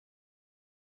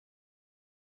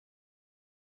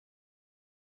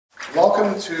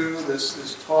Welcome to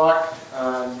this talk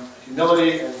on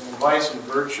humility and vice and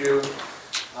virtue.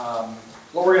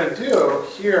 What we're going to do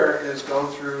here is go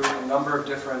through a number of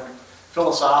different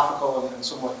philosophical and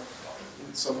somewhat,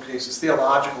 in some cases,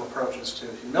 theological approaches to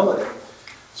humility.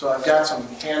 So I've got some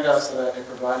handouts that I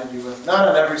provided you with, not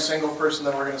on every single person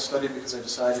that we're going to study, because I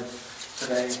decided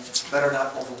today better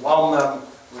not overwhelm them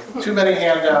with too many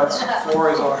handouts.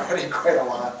 4 is already quite a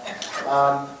lot.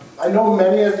 I know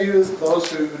many of you,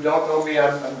 those who don't know me,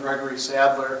 I'm Gregory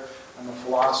Sadler. I'm a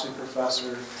philosophy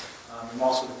professor. I'm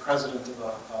also the president of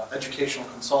an educational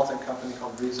consulting company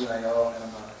called Reason.io, and I'm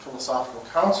a philosophical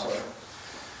counselor.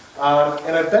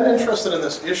 And I've been interested in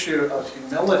this issue of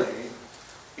humility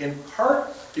in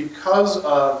part because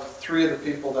of 3 of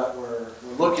the people that we're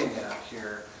looking at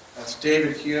here. That's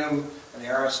David Hume and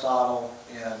Aristotle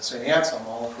and St. Anselm,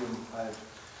 all of whom I've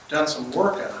done some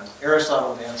work on.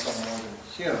 Aristotle and Anselm more than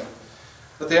Hume.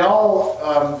 But they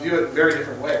all view it in very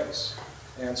different ways.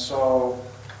 And so,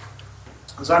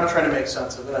 as I'm trying to make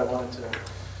sense of it, I wanted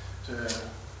to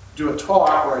do a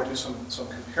talk where I do some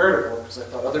comparative work, because I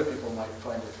thought other people might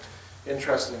find it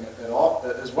interesting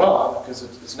as well, because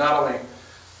it's not only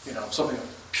something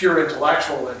of pure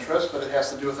intellectual interest, but it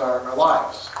has to do with our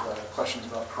lives. Questions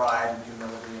about pride and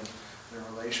humility and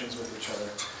their relations with each other.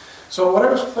 So what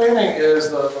I was planning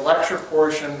is the lecture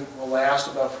portion will last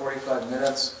about 45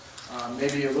 minutes,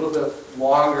 maybe a little bit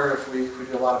longer if we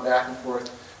do a lot of back and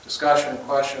forth discussion and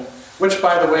question, which,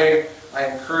 by the way, I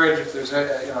encourage if there's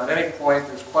at any point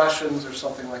there's questions or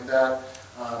something like that,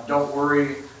 don't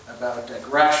worry about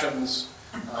digressions.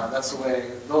 That's the way,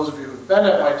 those of you who've been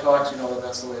at my talks, you know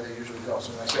that's the way they usually go.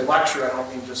 So when I say lecture, I don't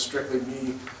mean just strictly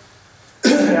me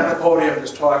at the podium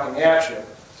just talking at you.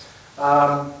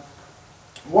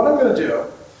 What I'm going to do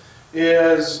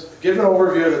is give an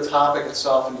overview of the topic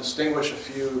itself and distinguish a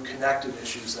few connected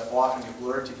issues that often get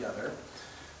blurred together.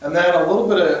 And then a little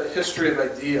bit of history of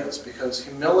ideas, because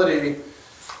humility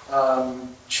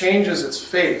changes its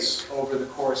face over the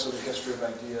course of the history of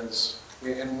ideas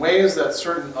in ways that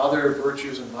certain other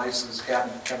virtues and vices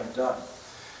haven't done.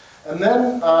 And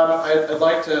then I'd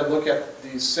like to look at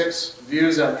these 6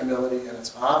 views on humility and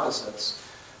its opposites.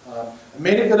 I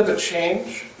made a bit of a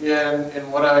change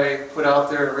in what I put out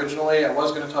there originally. I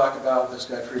was going to talk about this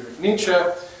guy Friedrich Nietzsche,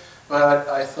 but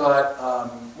I thought,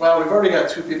 well, we've already got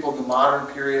 2 people in the modern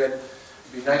period.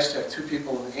 It'd be nice to have 2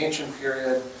 people in the ancient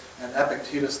period, and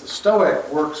Epictetus the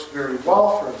Stoic works very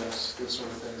well for this sort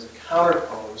of thing as a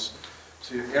counterpose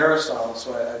to Aristotle,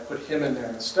 so I put him in there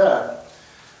instead.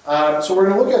 So we're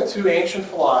going to look at 2 ancient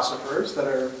philosophers that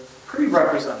are pretty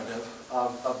representative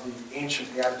of the ancient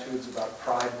attitudes about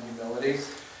pride and humility.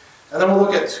 And then we'll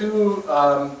look at 2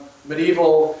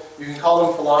 medieval, you can call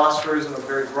them philosophers in a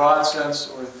very broad sense,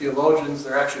 or theologians.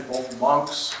 They're actually both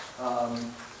monks.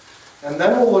 And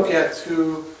then we'll look at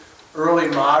 2 early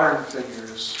modern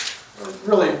figures, or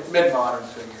really mid-modern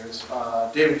figures,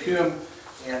 David Hume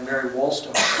and Mary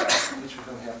Wollstonecraft. Each of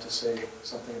them have to say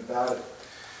something about it.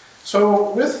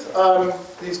 So with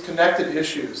these connected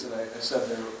issues that I said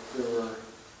they were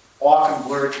often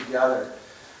blurred together,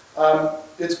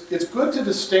 it's good to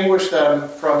distinguish them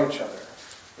from each other.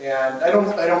 And I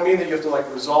don't mean that you have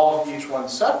to resolve each one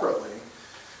separately,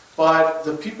 but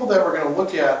the people that we're going to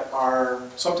look at are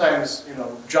sometimes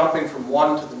jumping from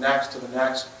one to the next,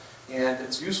 and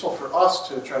it's useful for us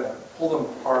to try to pull them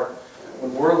apart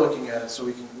when we're looking at it, so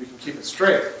we can keep it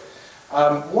straight.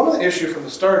 One of the issues from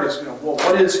the start is, well,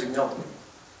 what is humility?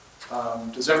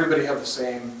 Does everybody have the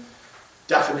same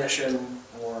definition,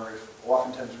 or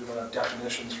oftentimes we don't have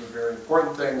definitions for very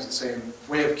important things, the same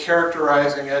way of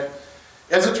characterizing it?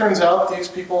 As it turns out, these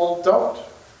people don't.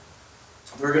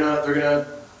 They're gonna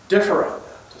differ on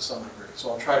that to some degree. So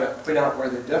I'll try to point out where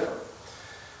they differ.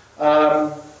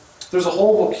 There's a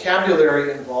whole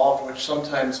vocabulary involved, which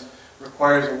sometimes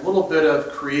requires a little bit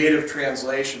of creative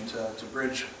translation to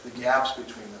bridge the gaps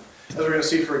between them. As we're going to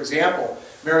see, for example,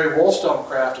 Mary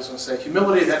Wollstonecraft is going to say,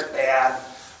 humility, that's bad.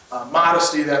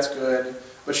 Modesty, that's good.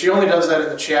 But she only does that in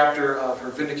the chapter of her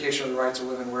Vindication of the Rights of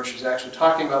Women, where she's actually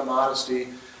talking about modesty.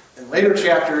 In later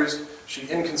chapters, she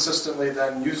inconsistently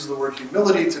then uses the word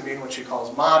humility to mean what she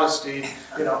calls modesty.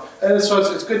 And so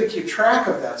it's good to keep track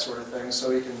of that sort of thing, so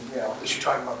you can, is she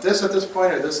talking about this at this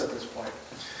point or this at this point?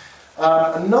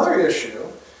 Another issue,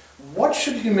 what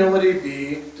should humility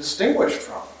be distinguished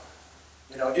from?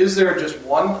 Is there just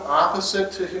one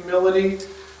opposite to humility,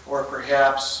 or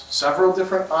perhaps several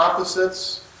different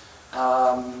opposites?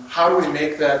 How do we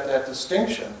make that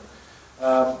distinction?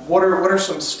 What are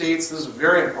some states, this is a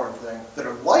very important thing, that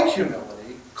are like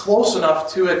humility, close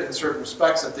enough to it in certain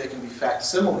respects that they can be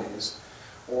facsimiles,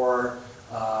 or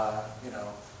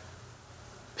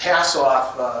pass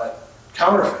off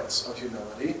counterfeits of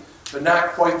humility, but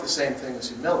not quite the same thing as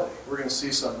humility. We're going to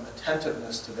see some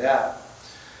attentiveness to that.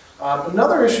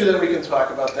 Another issue that we can talk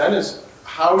about then is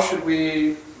how should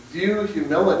we view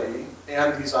humility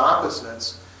and these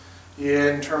opposites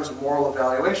in terms of moral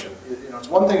evaluation. It's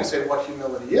one thing to say what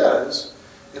humility is.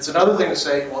 It's another thing to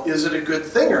say, well, is it a good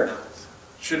thing or not?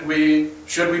 Should we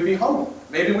be humble?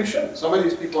 Maybe we shouldn't. Some of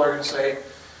these people are going to say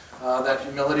that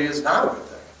humility is not a good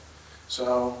thing.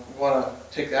 So we want to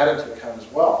take that into account as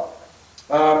well.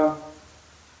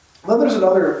 Then there's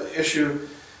another issue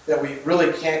that we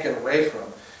really can't get away from.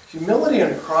 Humility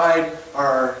and pride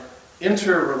are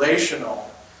interrelational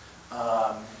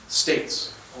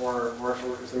states, or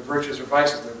if they're virtues or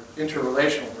vices, they're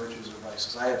interrelational virtues or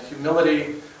vices. I have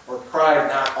humility or pride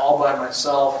not all by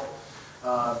myself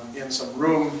in some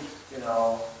room,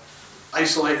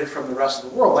 isolated from the rest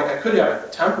of the world. Like I could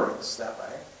have temperance that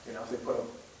way. If they put a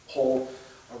whole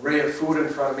array of food in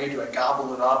front of me, do I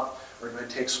gobble it up, or do I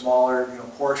take smaller,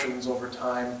 portions over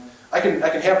time? I can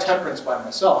have temperance by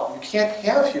myself. You can't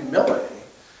have humility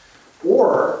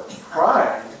or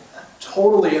pride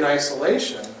totally in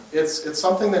isolation. It's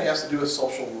something that has to do with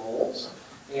social roles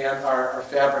and our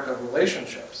fabric of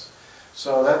relationships.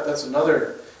 So that's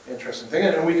another interesting thing.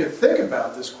 And we could think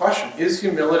about this question: is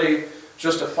humility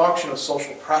just a function of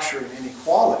social pressure and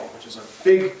inequality, which is a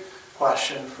big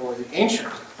question for the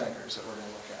ancient thinkers that we're going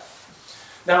to look at.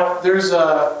 Now,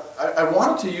 I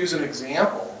wanted to use an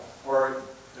example, or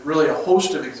really a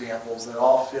host of examples that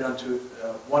all fit under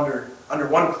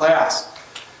one class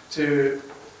to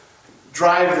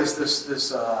drive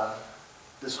this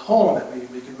home that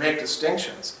we can make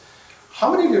distinctions.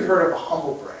 How many of you have heard of a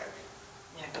humble brag?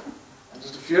 Yeah.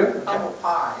 Just a few? Humble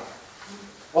pie.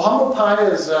 Well, humble pie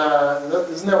is,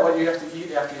 isn't that what you have to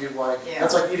eat after you Yeah.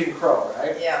 That's like eating crow,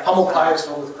 right? Yeah. Humble pie is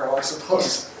filled with crow, I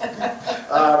suppose.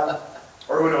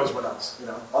 Or who knows what else,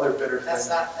 other bitter things.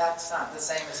 That's not the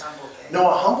same as humble cake. No,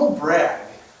 a humble brag.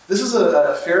 This is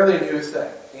a fairly new thing,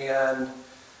 and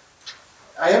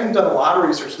I haven't done a lot of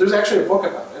research. There's actually a book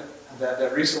about it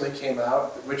that recently came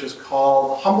out, which is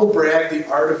called Humble Brag, The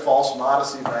Art of False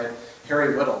Modesty by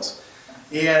Harry Whittles.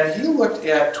 And he looked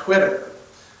at Twitter.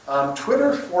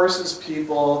 Twitter forces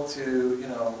people to,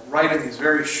 write in these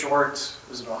very short,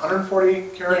 is it 140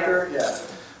 character? Yeah.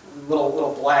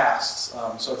 Little blasts.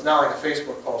 So it's not like a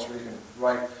Facebook post where you can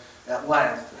write at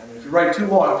length. I mean, if you write too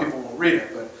long, people won't read it.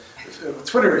 But with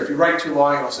Twitter, if you write too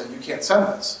long, it'll say, you can't send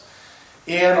this.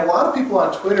 And a lot of people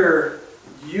on Twitter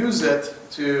use it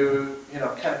to,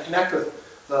 kind of connect with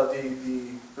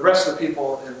the rest of the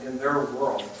people in their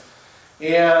world.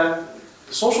 And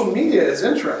social media is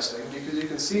interesting because you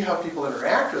can see how people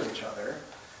interact with each other,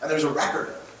 and there's a record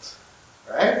of it,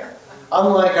 right?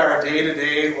 Unlike our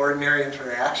day-to-day ordinary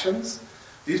interactions,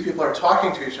 these people are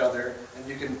talking to each other, and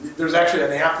there's actually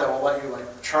an app that will let you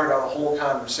chart out a whole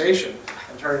conversation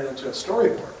and turn it into a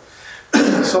storyboard.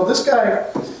 So this guy,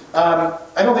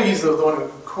 I don't think he's the one who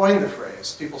coined the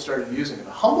phrase. People started using it.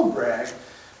 A humble brag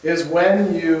is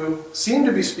when you seem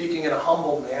to be speaking in a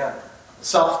humble manner,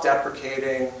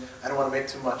 self-deprecating, I don't want to make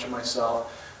too much of myself,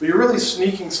 but you're really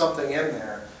sneaking something in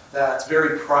there that's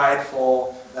very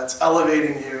prideful, that's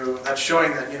elevating you, that's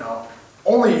showing that,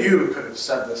 only you could have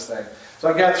said this thing. So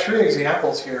I've got 3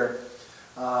 examples here.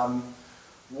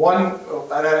 One,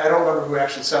 I don't remember who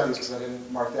actually said these because I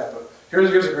didn't mark that, but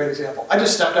here's a great example. I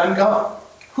just stepped on gum.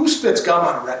 Who spits gum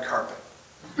on a red carpet?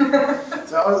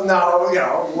 So now,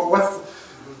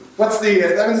 what's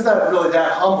the, I mean, it's not really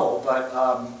that humble, but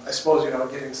I suppose,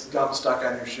 getting gum stuck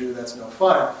on your shoe, that's no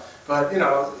fun. But,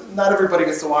 not everybody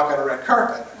gets to walk on a red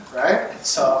carpet, right?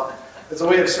 So it's a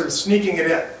way of sort of sneaking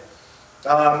it in.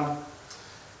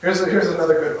 Here's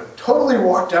another good one. Totally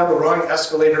walked down the wrong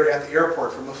escalator at the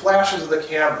airport from the flashes of the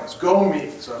cameras. Go me.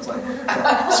 So it's like,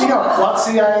 see how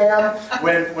klutzy I am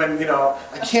when I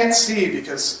can't see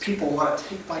because people want to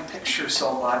take my picture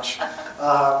so much.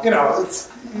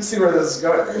 You see where this is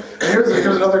going. And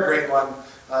here's another great one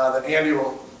that Andy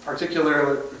will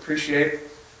particularly appreciate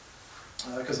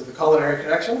because of the culinary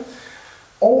connection.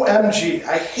 OMG,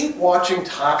 I hate watching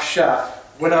Top Chef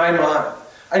when I'm on it.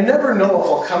 I never know if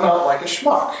I'll come out like a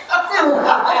schmuck.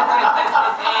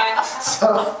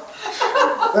 So,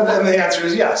 and the answer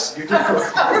is yes, you do.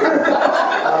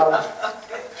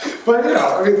 But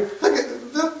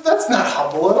that's not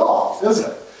humble at all, is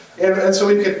it? And so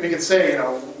we could say,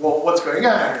 well, what's going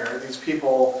on here? Are these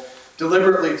people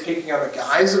deliberately taking on the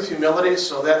guise of humility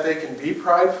so that they can be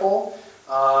prideful?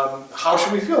 How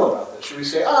should we feel about this? Should we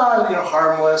say,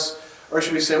 harmless, or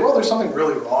should we say, well, there's something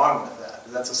really wrong with that?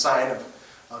 That's a sign of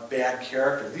bad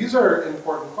character. These are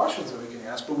important questions that we can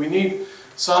ask, but we need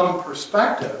some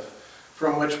perspective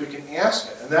from which we can ask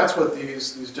it. And that's what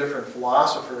these different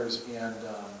philosophers and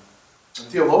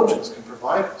theologians can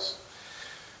provide us.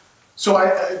 So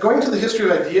going to the history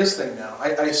of ideas thing now,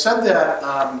 I said that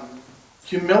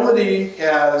humility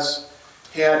has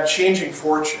had changing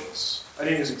fortunes. I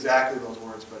didn't use exactly those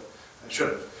words, but I should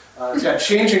have. It's had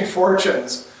changing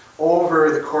fortunes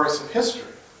over the course of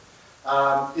history.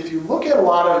 If you look at a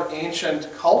lot of ancient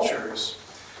cultures,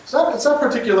 it's not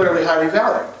particularly highly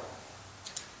valued.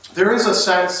 There is a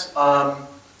sense,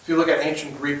 if you look at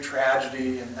ancient Greek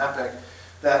tragedy and epic,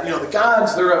 that the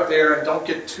gods, they're up there and don't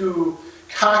get too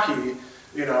cocky,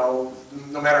 no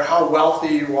matter how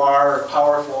wealthy you are or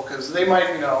powerful, because they might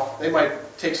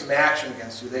take some action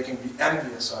against you. They can be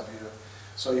envious of you,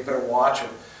 so you better watch it.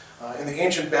 In the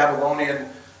ancient Babylonian,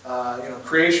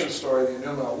 creation story, the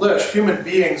Enuma Elish, human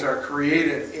beings are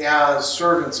created as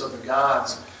servants of the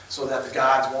gods, so that the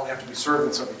gods won't have to be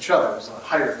servants of each other. There's a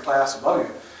higher class above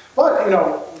you. But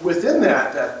within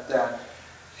that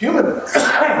humanness,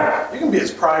 you can be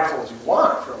as prideful as you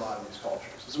want for a lot of these cultures.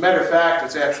 As a matter of fact,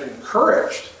 it's actually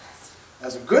encouraged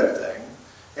as a good thing,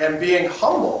 and being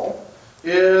humble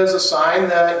is a sign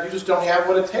that you just don't have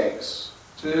what it takes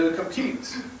to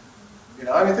compete.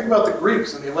 Think about the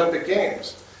Greeks in the Olympic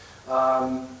Games.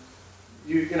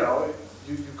 You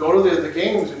go to the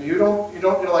games and you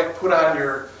don't put on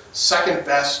your second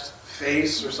best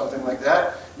face or something like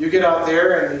that. You get out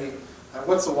there and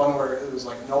what's the one where it was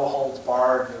like no holds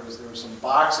barred? There was some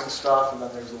boxing stuff, and then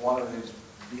there's the one where they just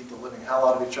beat the living hell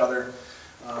out of each other.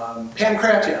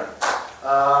 Pancration.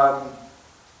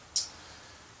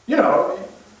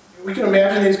 We can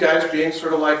imagine these guys being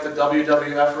sort of like the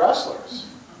WWF wrestlers,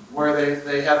 where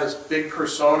they have this big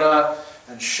persona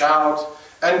and shout.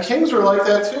 And kings are like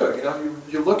that too.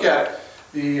 You look at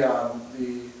the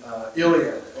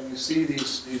Iliad, and you see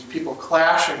these people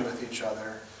clashing with each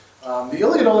other. The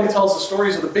Iliad only tells the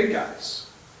stories of the big guys.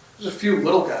 There's a few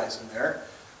little guys in there,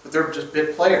 but they're just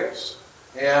bit players.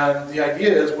 And the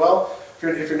idea is, well,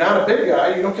 if you're not a big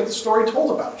guy, you don't get the story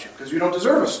told about you, because you don't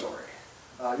deserve a story.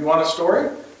 You want a story?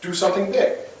 Do something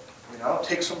big.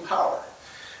 Take some power.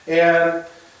 And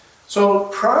so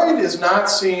pride is not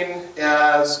seen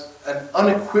as an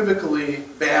unequivocally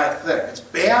bad thing. It's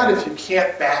bad if you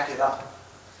can't back it up.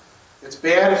 It's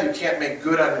bad if you can't make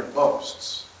good on your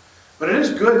boasts. But it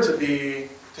is good to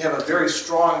have a very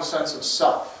strong sense of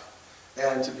self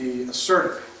and to be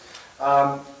assertive.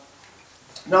 Now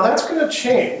that's going to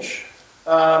change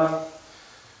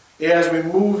as we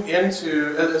move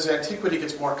as antiquity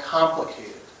gets more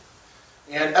complicated.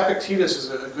 And Epictetus is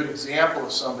a good example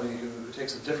of somebody who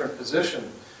takes a different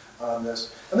position on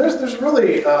this. And there's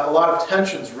really a lot of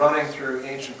tensions running through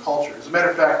ancient culture. As a matter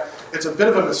of fact, it's a bit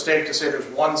of a mistake to say there's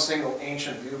one single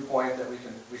ancient viewpoint that we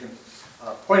can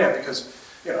point at, because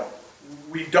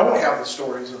we don't have the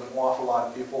stories of an awful lot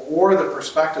of people or the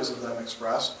perspectives of them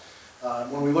expressed.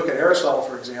 When we look at Aristotle,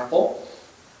 for example,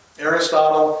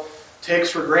 Aristotle takes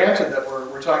for granted that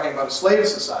we're talking about a slave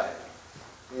society.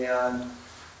 And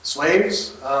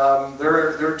slaves,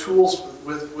 they're tools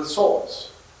with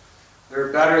souls.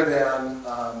 They're better than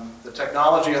the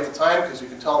technology at the time, because you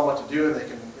can tell them what to do and they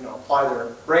can apply their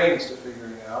brains to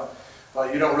figuring it out.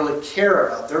 But you don't really care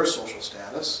about their social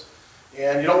status,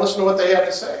 and you don't listen to what they have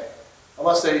to say,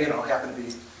 unless they happen to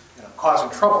be causing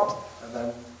trouble, and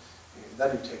then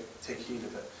you take heed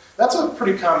of it. That's a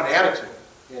pretty common attitude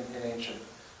in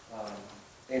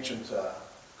ancient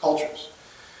cultures.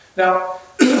 Now,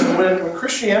 when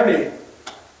Christianity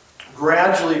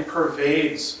gradually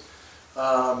pervades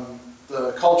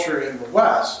the culture in the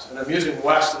West, and I'm using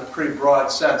West in a pretty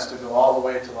broad sense to go all the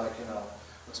way to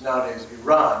what's nowadays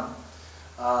Iran,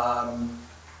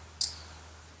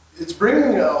 it's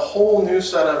bringing a whole new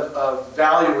set of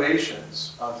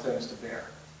valuations of things to bear.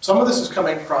 Some of this is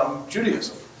coming from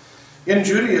Judaism. In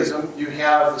Judaism, you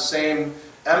have the same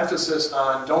emphasis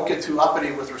on don't get too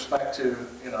uppity with respect to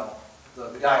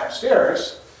the guy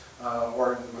upstairs,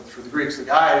 or for the Greeks, the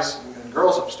guys and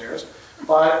girls upstairs.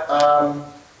 But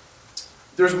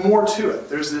there's more to it.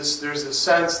 There's this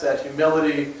sense that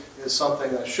humility is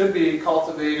something that should be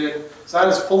cultivated. It's not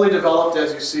as fully developed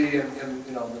as you see in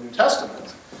the New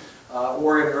Testament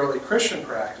or in early Christian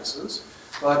practices,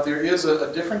 but there is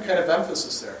a different kind of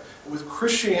emphasis there. With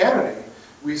Christianity,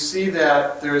 we see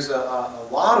that there's a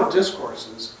lot of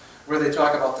discourses where they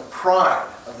talk about the pride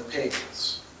of the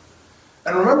pagans.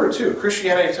 And remember, too,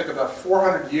 Christianity took about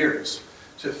 400 years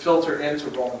to filter into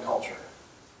Roman culture.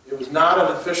 It was not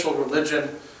an official religion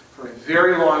for a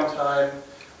very long time.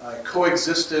 It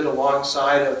coexisted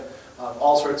alongside of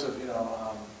all sorts of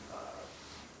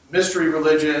mystery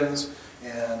religions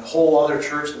and a whole other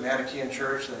church, the Manichaean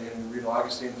church, that you can read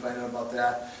Augustine and find out about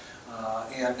that,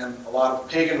 and a lot of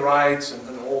pagan rites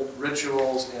and old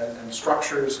rituals and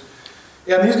structures.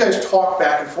 And these guys talk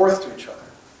back and forth to each other.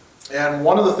 And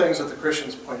one of the things that the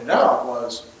Christians pointed out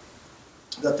was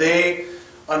that they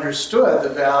understood the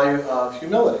value of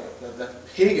humility, that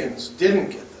pagans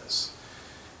didn't get this.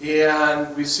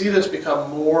 And we see this become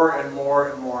more and more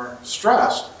and more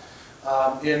stressed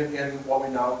in what we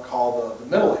now call the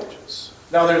Middle Ages.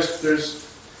 Now there's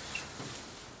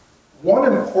one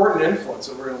important influence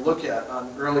that we're going to look at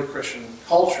on early Christian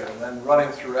culture, and then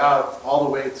running throughout all the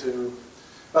way to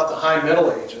about the High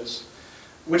Middle Ages,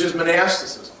 which is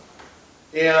monasticism.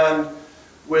 And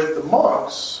with the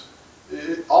monks,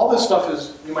 all this stuff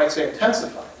is, you might say,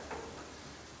 intensified.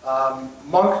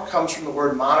 Monk comes from the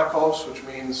word monachos, which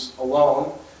means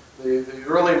alone. The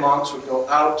early monks would go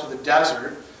out to the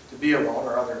desert to be alone,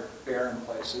 or other barren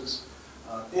places.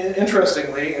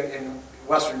 Interestingly, in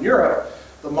Western Europe,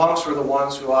 the monks were the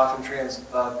ones who often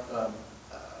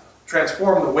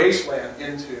transformed the wasteland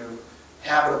into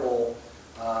habitable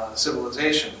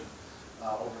civilization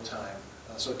over time.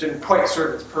 So it didn't quite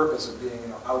serve its purpose of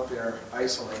being out there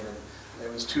isolated.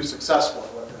 It was too successful at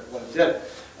what it did.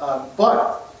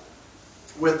 But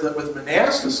with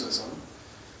monasticism,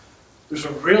 there's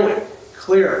a really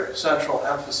clear central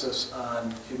emphasis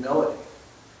on humility.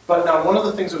 But now one of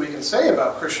the things that we can say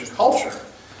about Christian culture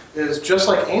is, just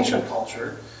like ancient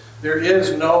culture, there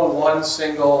is no one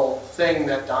single thing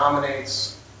that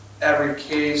dominates every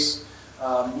case.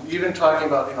 Even talking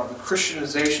about the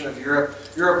Christianization of Europe,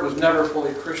 Europe was never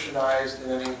fully Christianized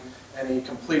in any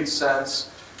complete sense.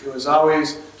 It was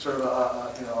always sort of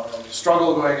a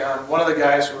struggle going on. One of the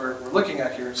guys who we're looking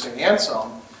at here is St.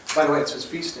 Anselm. By the way, it's his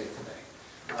feast day today,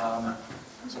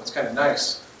 so it's kind of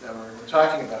nice that we're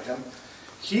talking about him.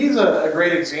 He's a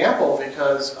great example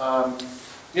because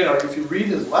if you read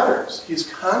his letters, he's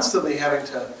constantly having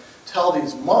to tell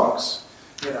these monks,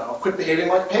 quit behaving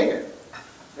like pagan.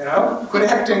 Quit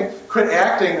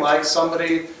acting like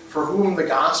somebody for whom the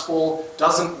gospel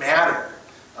doesn't matter.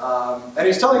 And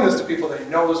he's telling this to people that he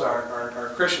knows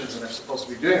are Christians and are supposed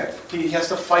to be doing it. He has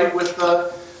to fight with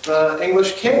the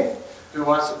English king who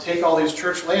wants to take all these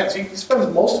church lands. He spends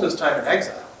most of his time in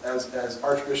exile as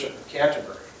Archbishop of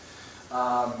Canterbury.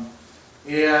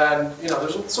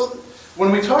 So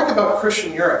when we talk about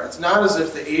Christian Europe, it's not as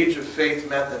if the age of faith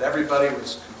meant that everybody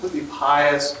was completely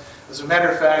pious. As a matter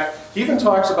of fact, he even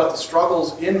talks about the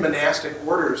struggles in monastic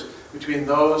orders between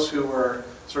those who were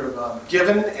sort of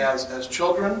given as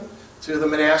children to the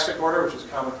monastic order, which was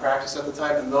common practice at the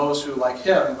time, and those who, like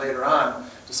him, later on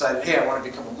decided, hey, I want to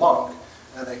become a monk,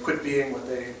 and they quit being what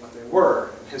they were.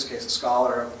 In his case, a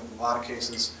scholar. In a lot of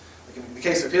cases, like in the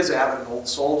case of his abbot, an old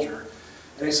soldier.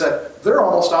 And he said, they're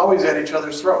almost always at each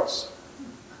other's throats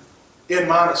in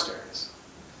monasteries.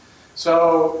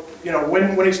 So,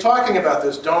 when he's talking about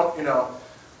this, don't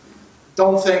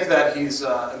think that he's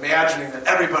imagining that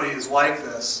everybody is like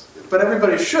this. But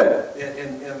everybody should,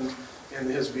 in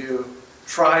his view,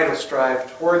 try to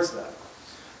strive towards that.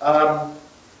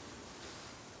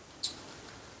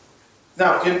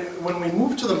 Now, when we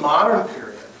move to the modern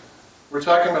period, we're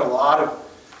talking about a lot of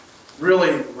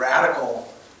really radical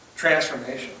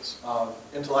transformations of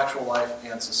intellectual life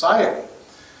and society.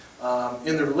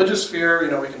 In the religious sphere,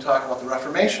 we can talk about the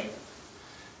Reformation.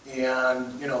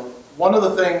 And, one of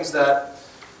the things that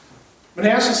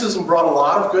monasticism brought a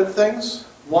lot of good things.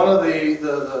 One of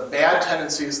the bad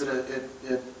tendencies that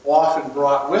it often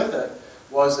brought with it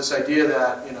was this idea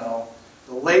that,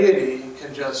 the laity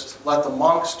can just let the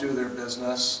monks do their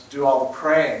business, do all the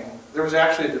praying. There was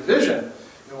actually a division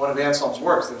in one of Anselm's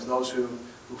works. There's those who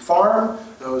farm,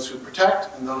 those who protect,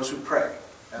 and those who pray.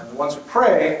 And the ones who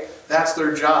pray, that's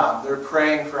their job. They're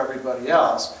praying for everybody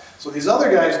else. So these other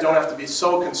guys don't have to be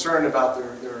so concerned about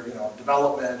their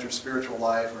development or spiritual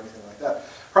life or anything like that.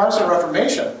 Protestant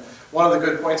Reformation, one of the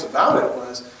good points about it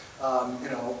was,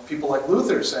 people like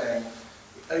Luther saying,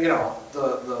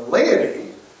 the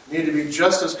laity need to be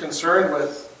just as concerned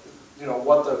with,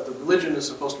 what the religion is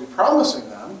supposed to be promising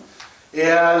them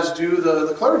as do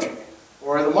the clergy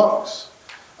or the monks.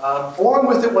 Along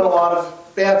with it went a lot of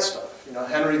bad stuff.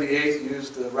 Henry VIII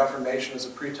used the Reformation as a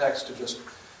pretext to just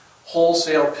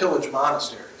wholesale pillage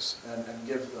monasteries and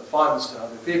give the funds to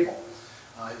other people,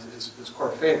 his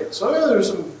court favorite. So there's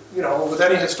some, with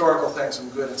any historical thing, some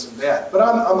good and some bad. But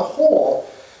on the whole,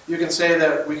 you can say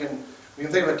that we can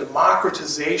think of a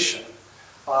democratization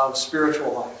of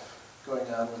spiritual life going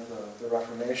on with the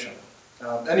Reformation.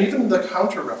 And even the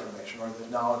Counter-Reformation, or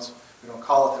we don't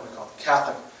call it that, we call it the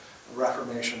Catholic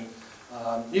Reformation.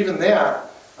 Even that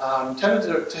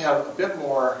tended to have a bit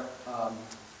more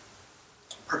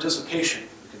participation,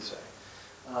 you could say.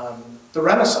 The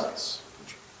Renaissance,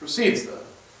 which precedes the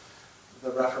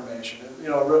Reformation,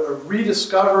 a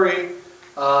rediscovery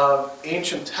of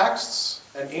ancient texts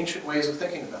and ancient ways of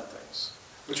thinking about things,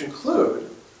 which include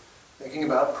thinking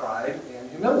about pride and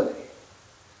humility.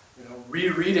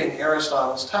 Rereading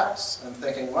Aristotle's texts and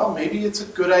thinking, well, maybe it's a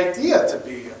good idea to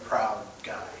be a proud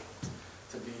guy,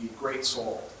 to be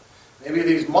great-souled. Maybe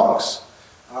these monks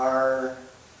are,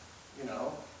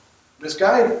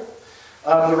 misguided.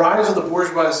 The rise of the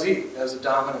bourgeoisie as a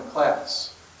dominant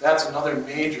class. That's another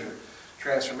major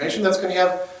transformation that's going to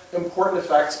have important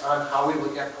effects on how we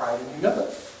look at pride and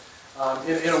humility.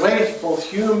 In a way, both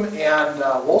Hume and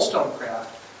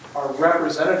Wollstonecraft are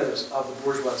representatives of the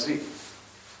bourgeoisie.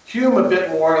 Hume a bit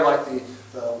more like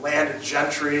the landed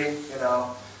gentry,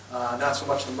 not so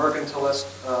much the mercantilist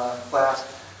class.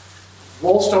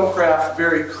 Wollstonecraft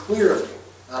very clearly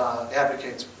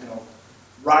advocates,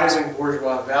 rising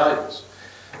bourgeois values.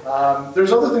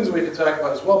 There's other things that we could talk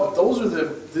about as well, but those are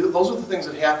the things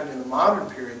that happened in the modern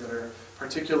period that are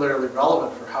particularly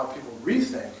relevant for how people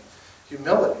rethink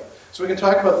humility. So we can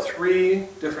talk about 3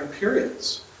 different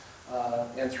periods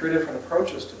and 3 different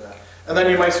approaches to that. And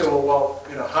then you might say, well,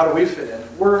 how do we fit in?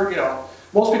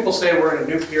 Most people say we're in a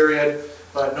new period,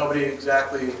 but nobody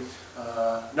exactly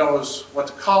knows what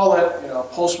to call it.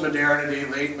 Post-modernity,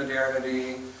 late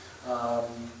modernity.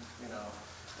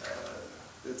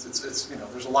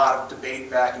 There's a lot of debate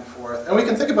back and forth. And we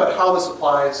can think about how this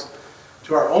applies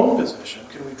to our own position.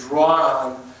 Can we draw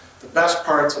on the best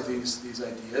parts of these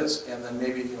ideas and then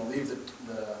maybe leave the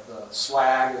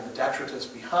slag or the detritus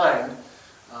behind?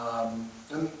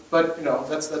 But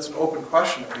that's an open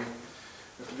question that we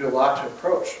have to do a lot to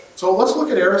approach. So let's look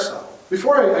at Aristotle.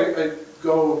 Before I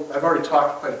go, I've already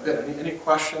talked quite a bit. Any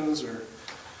questions or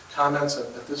comments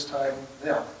at this time?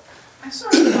 Yeah. I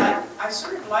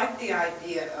sort of like the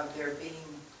idea of there being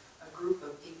a group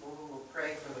of people who will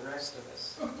pray for the rest of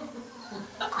us.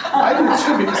 I do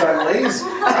too, because I'm lazy.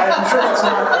 I'm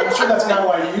sure that's not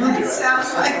why you do it. It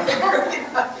sounds like a great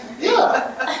idea.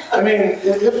 Yeah. I mean,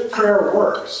 if prayer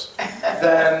works,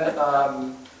 then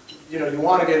you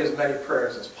want to get as many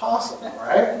prayers as possible,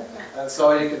 right? And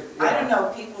so you could. I don't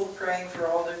know people praying for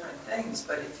all different things,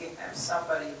 but if you have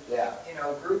somebody,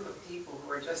 a group of people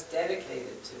who are just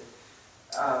dedicated to,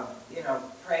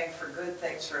 praying for good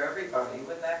things for everybody,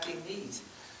 wouldn't that be neat?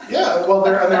 Yeah, well,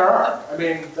 there are. I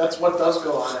mean, that's what does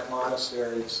go on at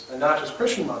monasteries, and not just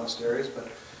Christian monasteries, but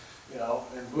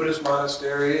in Buddhist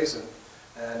monasteries and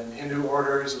in Hindu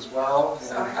orders as well.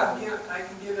 So I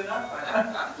can give it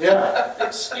up. Yeah.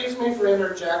 Excuse me for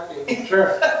interjecting.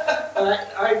 Sure.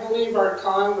 I believe our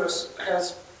Congress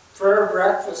has prayer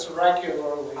breakfast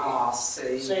regularly.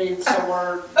 See. So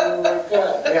we're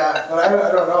good. Yeah, but I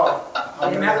don't know.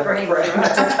 You're not praying.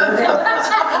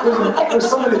 There's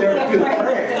somebody there to do the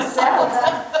praying.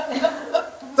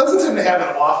 Doesn't seem to have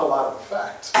an awful lot of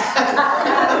effect.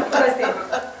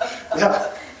 Yeah.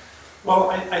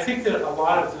 Well, I think that a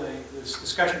lot of this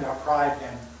discussion about pride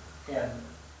and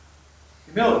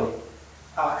humility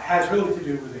has really to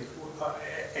do with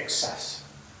excess.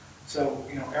 So,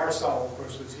 Aristotle, of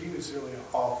course, he was really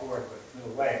all for it, but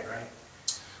no way, right?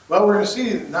 Well, we're going to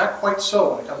see not quite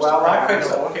so when it comes to not pride. quite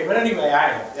so. Okay, but anyway, I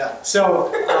am. Yeah. So,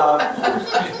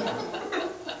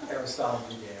 Aristotle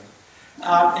be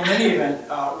damned. In any event,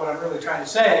 what I'm really trying to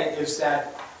say is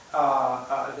that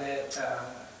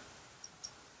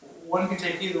one can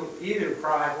take either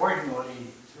pride or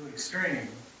humility to an extreme.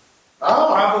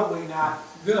 Probably not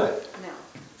good. No.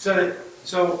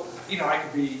 So I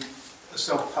could be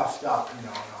so puffed up, and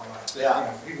all that.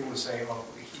 Yeah. People would say, "Oh,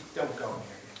 don't go near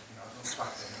him. Don't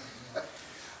talk to him."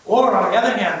 Or on the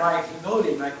other hand, my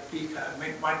humility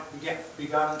might get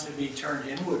begun to be turned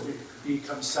inward,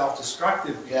 become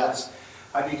self-destructive because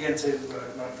I begin to,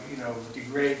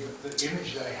 degrade the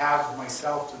image that I have of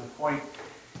myself to the point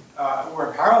where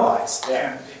I'm paralyzed.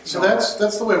 Yeah. And, So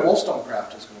that's the way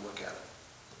Wollstonecraft is going to look at it.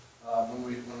 When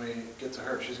we get to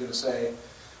her, she's going to say,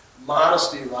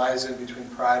 modesty lies in between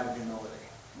pride and humility.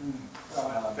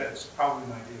 That's probably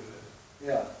my view of it.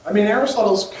 Yeah. I mean,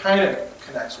 Aristotle's kind of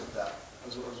connects with that,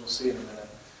 as we'll see in a minute.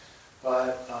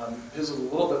 But his is a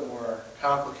little bit more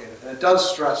complicated. And it does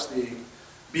stress the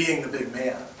being the big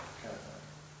man kind of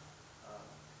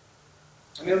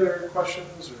thing. Any other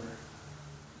questions? Or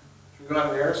should we go on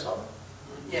to Aristotle?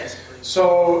 Yes, please.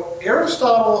 So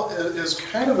Aristotle is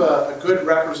kind of a good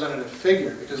representative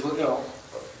figure because,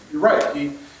 you're right.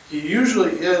 He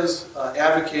usually is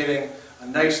advocating a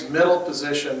nice middle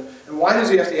position. And why does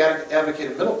he have to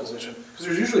advocate a middle position? Because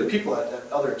there's usually people at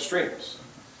other extremes.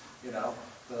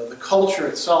 The culture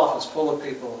itself is full of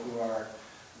people who are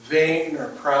vain or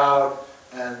proud,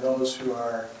 and those who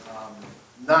are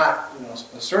not,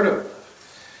 assertive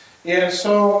enough. And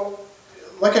so,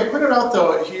 like I pointed out,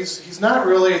 though, he's not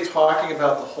really talking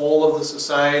about the whole of the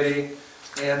society,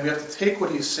 and we have to take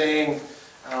what he's saying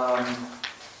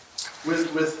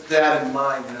with that in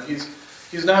mind.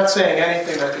 He's not saying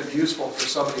anything that could be useful for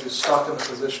somebody who's stuck in the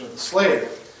position of the slave.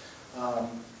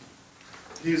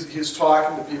 He's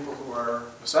talking to people who are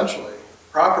essentially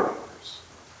property owners,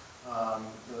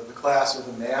 the class of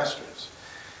the masters.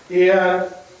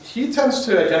 And he tends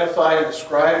to identify and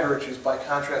describe virtues by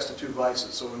contrast to two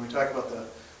vices. So when we talk about the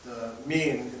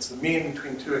mean, it's the mean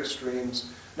between two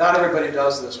extremes. Not everybody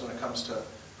does this when it comes to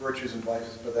virtues and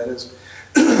vices, but that is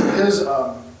his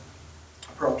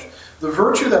approach. The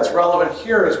virtue that's relevant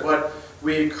here is what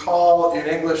we call in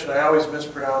English, and I always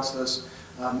mispronounce this,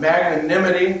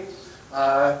 magnanimity.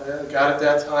 Got it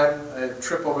that time. I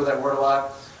trip over that word a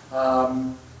lot.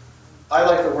 I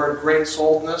like the word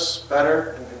great-souledness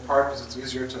better, in part because it's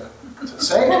easier to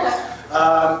say.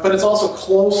 But it's also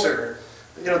closer.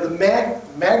 The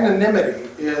magnanimity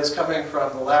is coming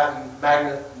from the Latin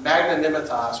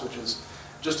magnanimitas, which is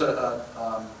just a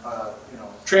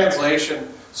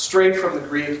translation straight from the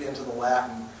Greek into the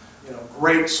Latin.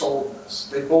 Great-souledness.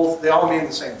 They all mean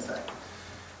the same thing.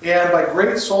 And by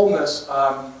great-souledness,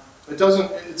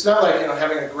 it's not like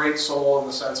having a great soul in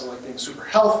the sense of like being super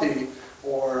healthy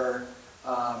or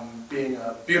being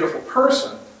a beautiful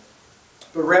person,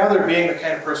 but rather being the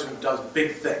kind of person who does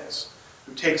big things,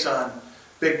 who takes on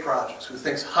big projects, who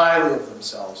thinks highly of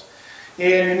themselves.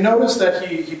 And you notice that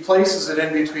he places it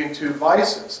in between two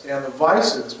vices. And the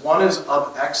vices, one is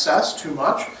of excess, too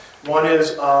much. One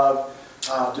is of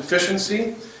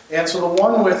deficiency. And so the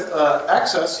one with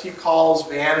excess he calls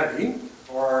vanity,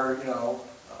 or,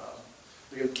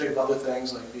 we can think of other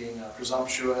things like being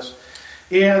presumptuous.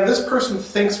 And this person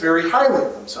thinks very highly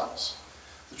of themselves.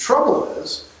 The trouble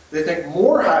is, they think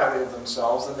more highly of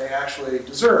themselves than they actually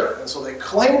deserve. And so they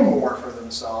claim more for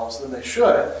themselves than they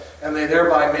should, and they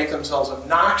thereby make themselves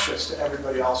obnoxious to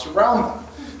everybody else around them.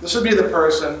 This would be the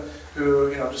person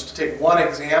who, just to take one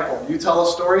example, you tell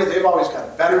a story, they've always got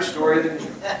a better story than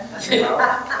you.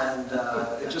 And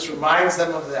it just reminds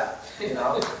them of that.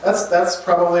 That's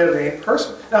probably a vain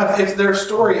person. Now, if their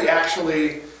story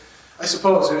actually, I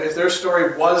suppose, if their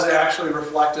story was actually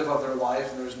reflective of their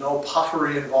life and there's no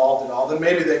puffery involved at all, then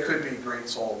maybe they could be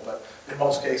great-souled, but in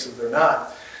most cases they're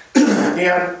not.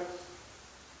 And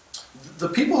the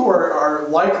people who are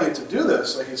likely to do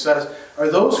this, like he says, are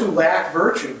those who lack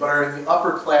virtue but are in the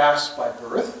upper class by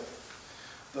birth,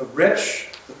 the rich,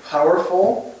 the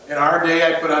powerful. In our day,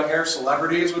 I put on here,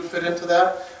 celebrities would fit into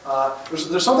that.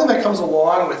 There's something that comes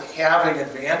along with having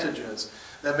advantages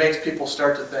that makes people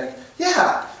start to think,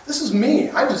 yeah, this is me.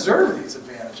 I deserve these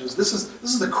advantages. This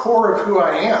is the core of who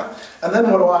I am. And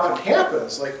then what often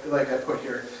happens, like I put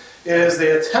here, is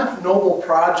they attempt noble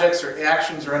projects or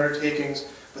actions or undertakings,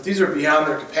 but these are beyond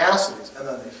their capacities, and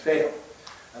then they fail.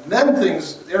 And then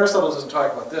things, Aristotle doesn't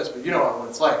talk about this, but you know what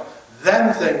it's like.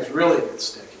 Then things really get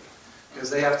sticky, because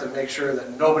they have to make sure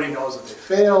that nobody knows that they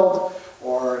failed,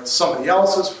 or it's somebody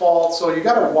else's fault. So you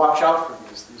got to watch out for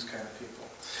these kind of people.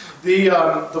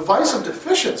 The vice of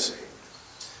deficiency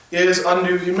is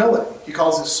undue humility. He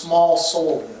calls it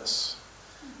small-souledness.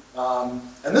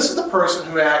 And this is the person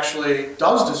who actually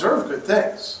does deserve good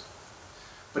things,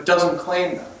 but doesn't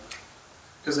claim them,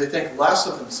 because they think less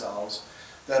of themselves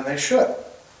than they should.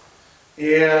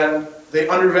 And they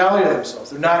undervalue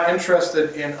themselves. They're not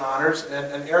interested in honors.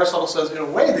 And Aristotle says, in a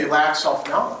way, they lack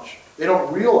self-knowledge. They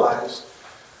don't realize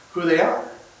who they are.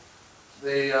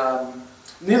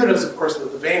 Neither does, of course, the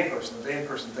vain person. The vain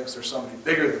person thinks they're somebody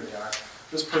bigger than they are.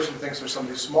 This person thinks they're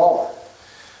somebody smaller.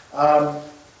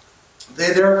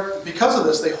 Because of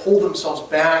this, they hold themselves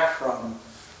back from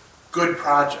good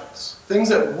projects, things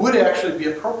that would actually be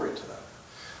appropriate to them.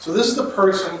 So this is the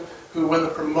person who, when the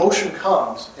promotion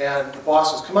comes and the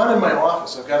boss says, come on in my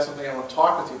office, I've got something I want to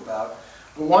talk with you about,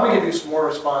 we want to give you some more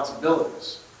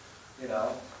responsibilities.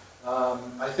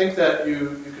 I think that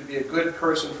you could be a good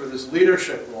person for this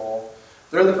leadership role.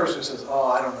 They're the person who says, oh,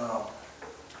 I don't know.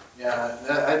 Yeah,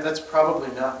 that's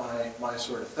probably not my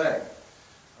sort of thing.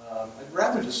 I'd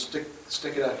rather just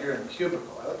stick it out here in the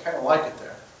cubicle. I kind of like it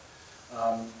there.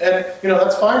 And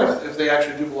that's fine if they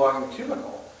actually do belong in the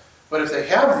cubicle. But if they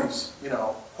have these,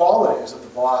 qualities that the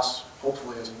boss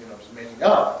hopefully is making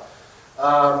up,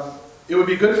 it would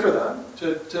be good for them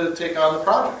to take on the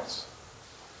projects.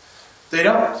 They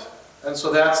don't, and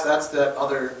so that's that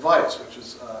other vice, which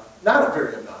is not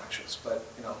very obnoxious, but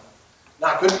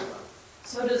not good for them.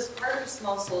 So does part of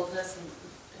small-souledness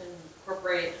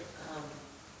incorporate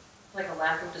like a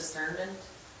lack of discernment?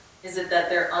 Is it that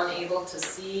they're unable to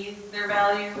see their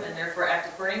value and therefore act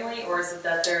accordingly, or is it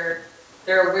that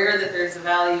they're aware that there's a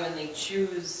value and they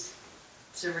choose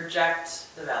to reject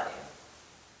the value?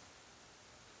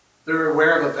 They're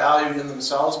aware of a value in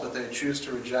themselves, but they choose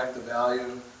to reject the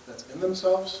value that's in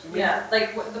themselves, you mean? Yeah,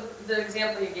 like what the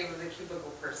example you gave of the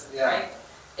cubicle person, Yeah. right?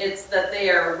 It's that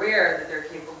they are aware that they're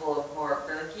capable of more.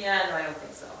 They're like, yeah, no, I don't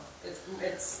think so.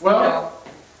 It's Well, you know.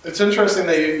 It's interesting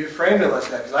that you framed it like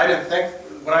that, because I didn't think,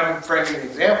 when I'm framing the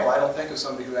example, I don't think of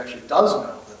somebody who actually does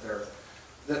know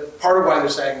that part of why they're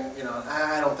saying,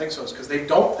 I don't think so, is because they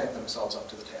don't think themselves up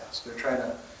to the task. They're trying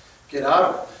to get out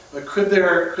of it. But could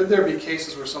there be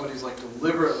cases where somebody's like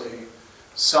deliberately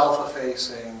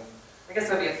self-effacing? I guess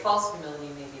it would be a false humility,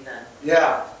 maybe then.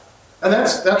 Yeah, and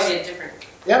that's maybe a different.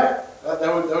 Yeah,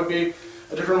 that would be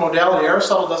a different modality.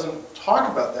 Aristotle doesn't talk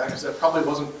about that because that probably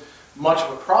wasn't much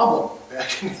of a problem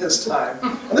back in his time.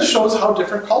 And this shows how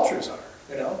different cultures are.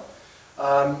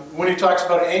 When he talks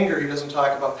about anger, he doesn't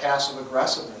talk about passive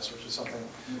aggressiveness, which is something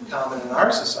common in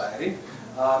our society,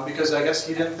 because I guess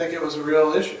he didn't think it was a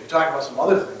real issue. He talked about some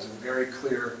other things in very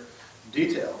clear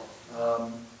detail.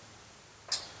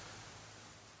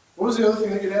 What was the other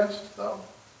thing that you'd asked, though?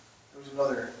 There was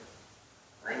another.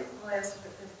 I asked if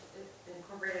it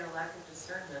incorporated a lack of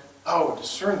discernment. Oh,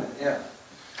 discernment, yeah.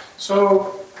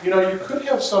 So, you could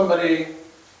have somebody.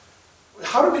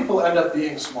 How do people end up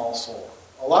being small soul?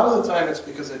 A lot of the time it's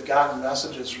because they've gotten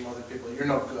messages from other people, you're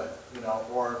no good,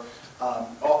 or a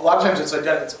lot of times it's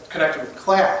connected with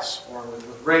class, or with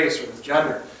race, or with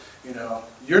gender.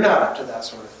 You're not up to that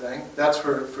sort of thing. That's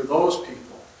for those people.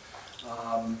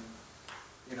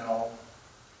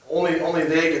 Only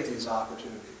they get these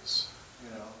opportunities.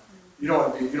 You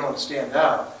don't want to stand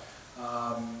out.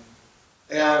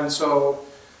 And so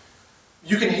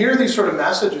you can hear these sort of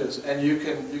messages, and you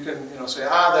can say,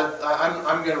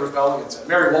 I'm going to rebel against that.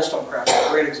 Mary Wollstonecraft is a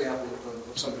great example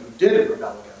of somebody who did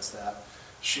rebel against that.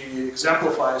 She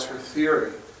exemplifies her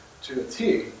theory to a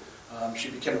T. She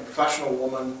became a professional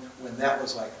woman when that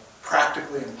was like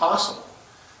practically impossible,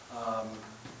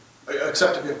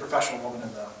 except to be a professional woman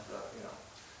in the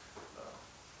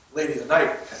lady of the night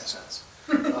kind of sense.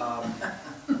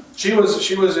 She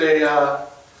was a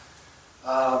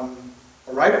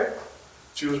writer.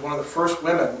 She was one of the first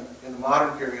women in the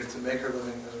modern period to make her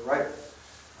living as a writer.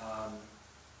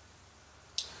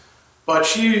 But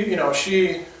she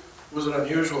was an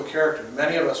unusual character.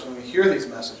 Many of us, when we hear these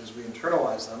messages, we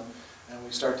internalize them, and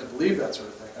we start to believe that sort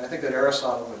of thing. And I think that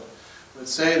Aristotle would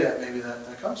say that maybe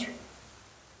that comes from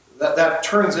that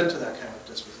turns into that kind of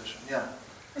disposition. Yeah.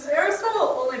 Is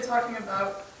Aristotle only talking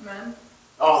about men?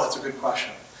 Oh, that's a good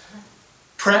question.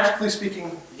 Practically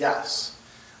speaking, yes.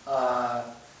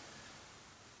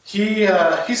 He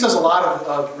says a lot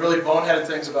of really boneheaded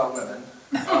things about women.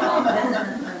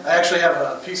 I actually have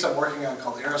a piece I'm working on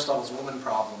called Aristotle's Woman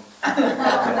Problem.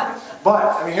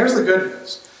 But here's the good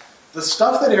news. The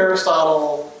stuff that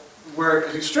Aristotle, where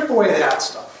if you strip away that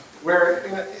stuff,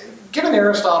 where given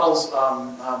Aristotle's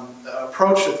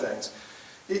approach to things,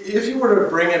 if you were to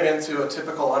bring him into a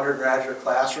typical undergraduate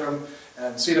classroom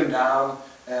and sit him down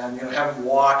and have him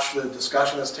watch the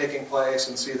discussion that's taking place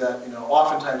and see that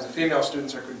oftentimes the female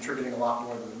students are contributing a lot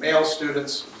more than the male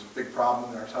students, which is a big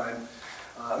problem in our time,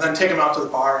 and then take him out to the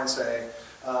bar and say,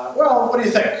 well, what do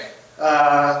you think?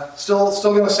 Still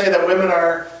going to say that women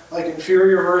are like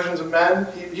inferior versions of men?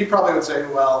 He probably would say,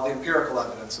 well, the empirical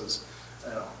evidence is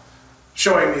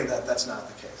showing me that that's not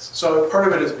the case. So part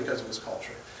of it is because of his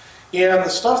culture. And the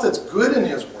stuff that's good in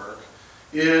his work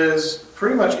is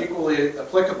pretty much equally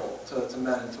applicable to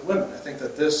men and to women. I think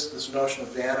that this notion of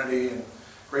vanity and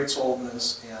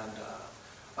great-souledness and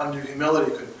undue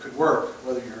humility could work,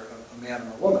 whether you're a man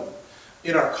or a woman.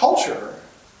 In our culture,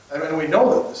 we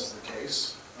know that this is the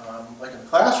case, like in the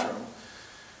classroom,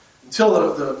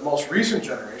 until the most recent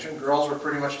generation, girls were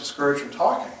pretty much discouraged from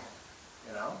talking,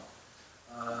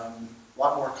 a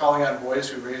lot more calling on boys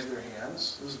who raised their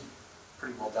hands. This is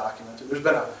pretty well documented. There's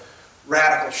been a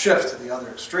radical shift to the other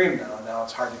extreme now, and now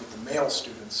it's hard to get the male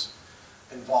students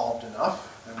involved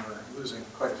enough, and we're losing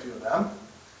quite a few of them.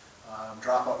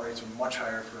 Dropout rates are much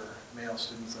higher for male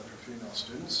students than for female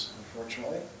students,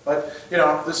 unfortunately. But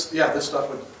this stuff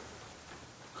would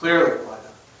clearly apply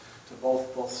to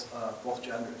both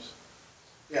genders.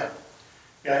 Yeah.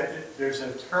 Yeah, there's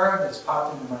a term that's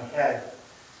popped into my head,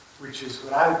 which is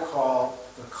what I would call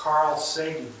the Carl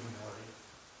Sagan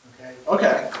humility.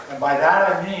 Okay. And by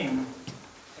that I mean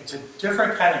it's a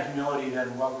different kind of humility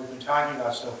than what we've been talking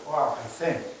about so far, I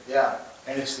think. Yeah.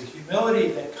 And it's the humility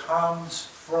that comes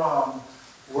from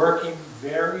working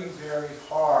very, very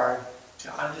hard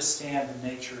to understand the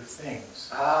nature of things.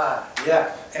 Ah,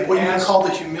 yeah. And what you as- call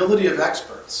the humility of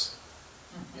experts.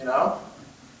 You know?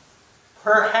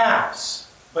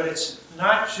 Perhaps, but it's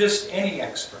not just any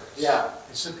experts. Yeah.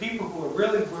 It's the people who are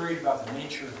really worried about the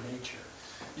nature of nature.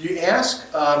 You ask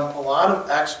a lot of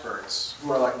experts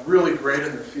who are like really great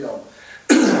in their field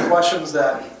questions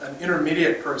that an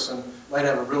intermediate person might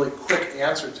have a really quick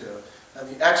answer to, and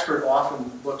the expert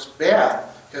often looks bad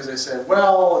because they say,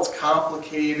 "Well, it's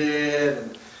complicated,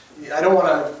 and I don't want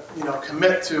to,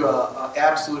 commit to an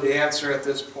absolute answer at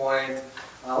this point.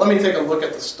 Let me take a look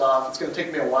at the stuff. It's going to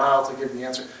take me a while to give the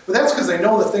answer." But that's because they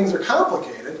know that things are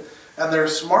complicated, and they're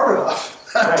smart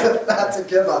enough not to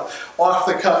give a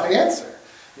off-the-cuff answer.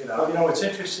 Well, it's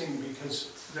interesting because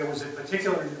there was a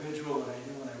particular individual that I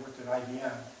knew when I worked at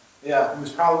IBM. Yeah. Who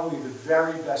was probably the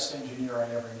very best engineer I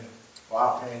ever knew.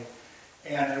 Wow. Okay.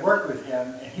 And I worked with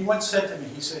him, and he once said to me,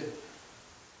 he said,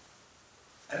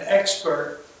 an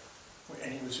expert,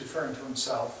 and he was referring to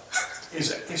himself,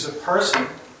 is a person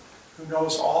who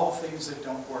knows all the things that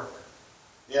don't work.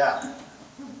 Yeah.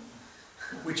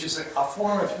 Which is a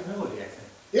form of humility, I think.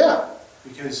 Yeah.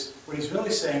 Because what he's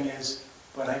really saying is,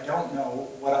 but I don't know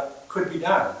what could be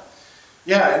done.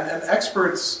 Yeah, and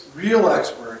experts, real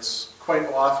experts, quite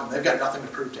often, they've got nothing to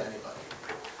prove to anybody.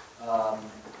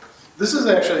 This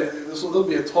will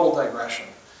be a total digression,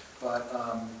 but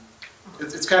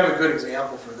it's kind of a good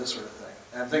example for this sort of thing.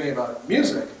 And I'm thinking about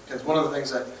music, because one of the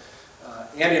things that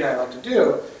Andy and I like to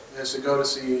do is to go to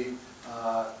see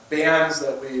bands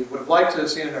that we would have liked to have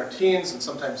seen in our teens and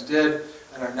sometimes did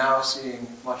and are now seeing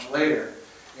much later.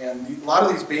 And a lot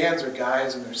of these bands are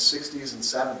guys in their 60s and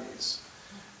 70s.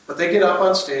 But they get up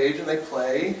on stage and they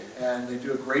play and they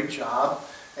do a great job.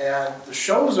 And the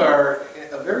shows are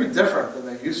very different than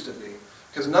they used to be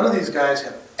because none of these guys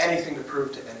have anything to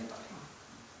prove to anybody.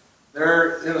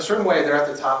 They're, in a certain way, they're at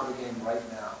the top of the game right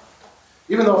now.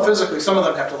 Even though physically some of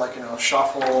them have to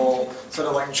shuffle instead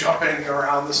of jumping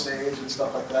around the stage and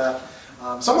stuff like that.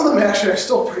 Some of them actually are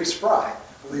still pretty spry,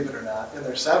 believe it or not, in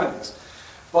their 70s.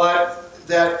 But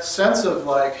that sense of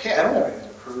hey, I don't have anything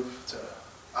to prove to,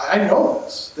 I know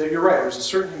this, that you're right, there's a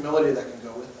certain humility that can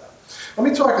go with that. Let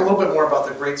me talk a little bit more about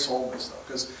the great soulness though,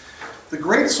 because the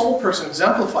great soul person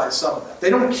exemplifies some of that. They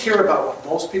don't care about what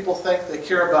most people think, they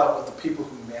care about what the people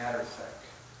who matter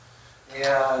think.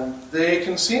 And they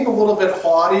can seem a little bit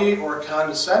haughty or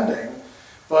condescending,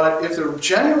 but if they're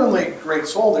genuinely great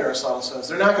souled, Aristotle says,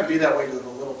 they're not going to be that way to the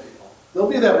little people. They'll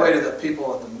be that way to the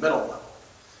people at the middle level,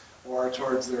 or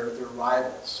towards their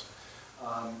rivals.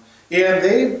 And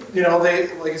they,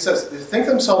 like he says, they think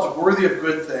themselves worthy of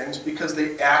good things because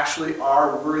they actually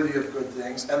are worthy of good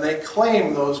things, and they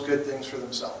claim those good things for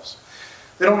themselves.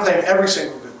 They don't claim every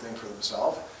single good thing for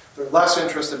themselves. They're less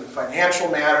interested in financial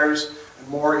matters and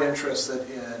more interested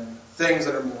in things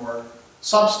that are more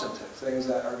substantive, things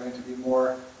that are going to be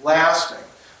more lasting.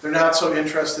 They're not so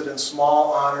interested in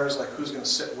small honors like who's going to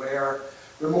sit where.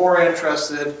 They're more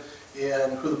interested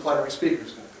in who the plenary speaker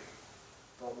is going to be.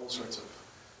 All those sorts of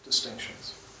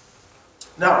distinctions.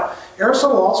 Now,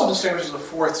 Aristotle also distinguishes a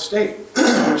fourth state,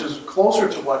 which is closer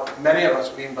to what many of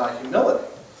us mean by humility,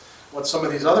 what some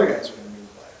of these other guys are going to mean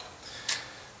by it.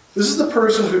 This is the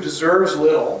person who deserves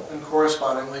little and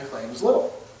correspondingly claims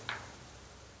little.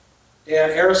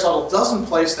 And Aristotle doesn't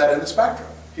place that in the spectrum.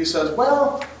 He says,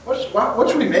 well, what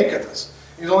should we make of this?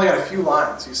 He's only got a few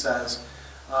lines. He says,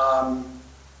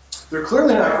 they're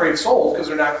clearly not great souls because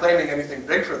they're not claiming anything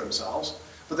big for themselves,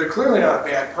 but they're clearly not a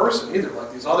bad person either,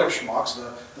 like these other schmucks,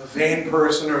 the vain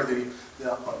person or the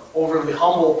overly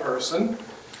humble person.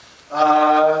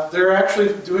 They're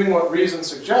actually doing what reason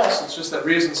suggests. It's just that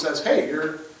reason says, hey,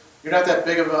 you're not that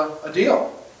big of a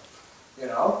deal.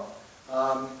 It's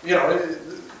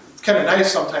kind of nice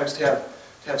sometimes to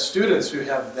have students who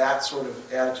have that sort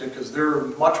of attitude because they're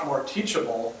much more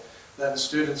teachable than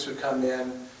students who come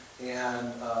in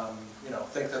and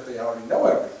think that they already know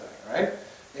everything, right?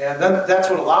 And then that's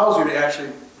what allows you to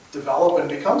actually develop and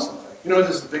become something. You know what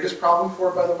this is the biggest problem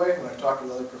for, by the way, when I talk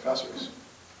with other professors?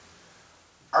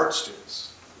 Art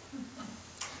students.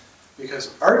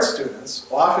 Because art students,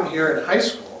 often here in high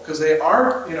school, because they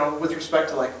are, with respect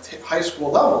to high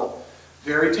school level,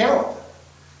 very talented.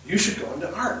 You should go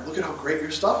into art. Look at how great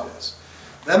your stuff is.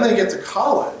 Then they get to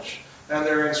college, and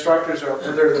their instructors or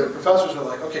their professors are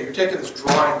like, okay, you're taking this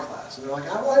drawing class. And they're like,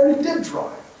 well, I already did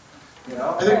drawing.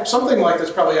 I think something like this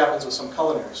probably happens with some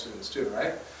culinary students too,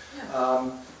 right?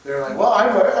 Yeah. They're like, well,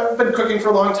 I've been cooking for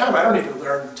a long time. I don't need to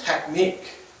learn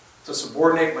technique to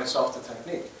subordinate myself to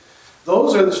technique.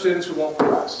 Those are the students who won't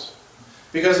progress.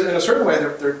 Because in a certain way,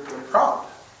 they're proud.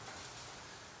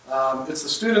 It's the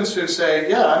students who say,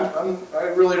 yeah, I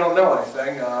really don't know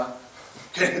anything.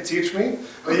 Can you teach me?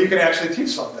 But you can actually teach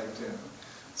something too.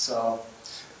 So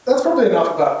that's probably enough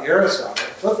about Aristotle.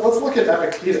 Let's look at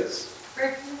Epictetus.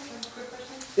 Greg, can I ask a quick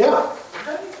question? Yeah.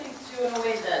 Don't you think, too, in a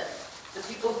way, that the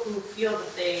people who feel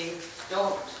that they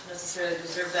don't necessarily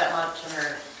deserve that much and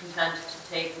are content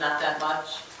to take not that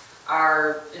much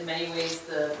are, in many ways,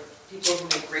 the people who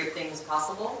make great things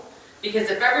possible? Because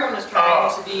if everyone was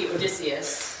trying to be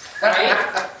Odysseus, right,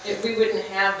 we wouldn't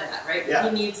have that, right? Yeah.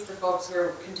 He needs the folks who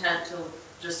are content to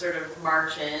just sort of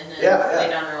march in and lay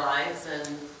down their lives and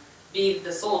be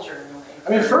the soldier in a way. I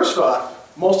mean, first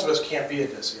off, most of us can't be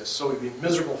Odysseus, so we'd be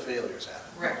miserable failures at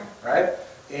it. Right. Right?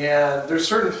 And there's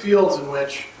certain fields in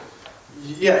which,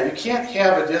 yeah, you can't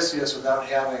have Odysseus without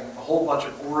having a whole bunch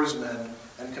of oarsmen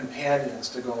and companions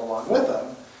to go along with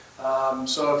him.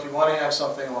 So if you want to have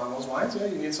something along those lines, yeah,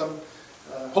 you need some,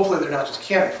 hopefully they're not just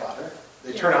cannon fodder.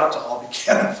 They turn out to all be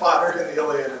cannon fodder in the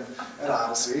Iliad and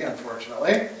Odyssey,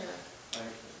 unfortunately. Yeah.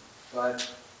 But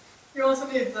You also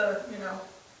need the,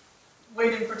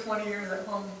 waiting for 20 years at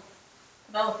home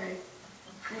Penelope.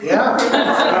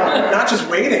 yeah, not just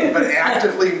waiting, but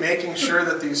actively making sure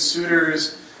that these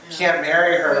suitors can't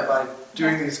marry her by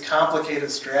doing these complicated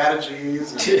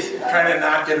strategies and trying to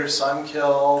not get her son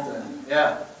killed. And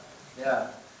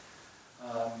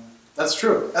that's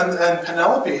true. And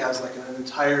Penelope has like an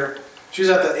entire, she's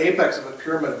at the apex of a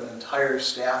pyramid of an entire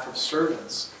staff of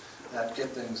servants that get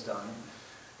things done.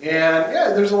 And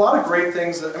yeah, there's a lot of great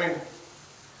things that, I mean,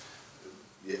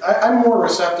 I'm more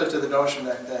receptive to the notion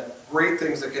that great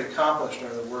things that get accomplished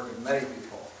are the work of many people.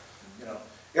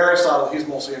 Aristotle, he's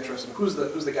mostly interested in who's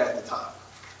the guy at the top,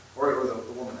 or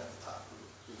the woman at the top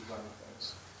who's running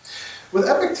things. With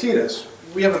Epictetus,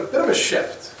 we have a bit of a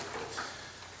shift.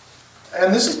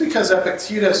 And this is because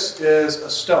Epictetus is a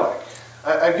Stoic.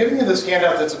 I've given you this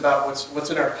handout that's about what's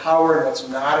in our power and what's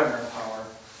not in our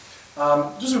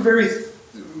power. Just a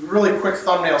really quick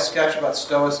thumbnail sketch about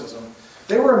Stoicism.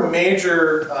 They were a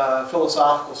major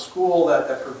philosophical school that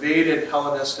pervaded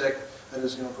Hellenistic, that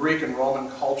is, Greek and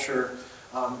Roman culture,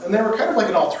 and they were kind of like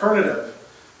an alternative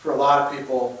for a lot of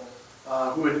people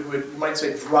who would, you might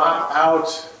say, drop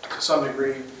out to some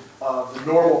degree of the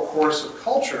normal course of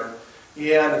culture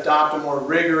and adopt a more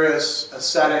rigorous,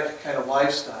 ascetic kind of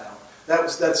lifestyle.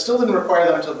 That still didn't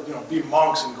require them to be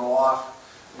monks and go off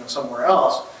somewhere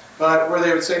else, but where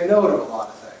they would say no to a lot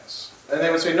of things. And they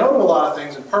would say no to a lot of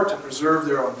things in part to preserve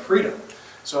their own freedom.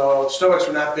 So Stoics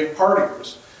are not big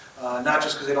partiers, not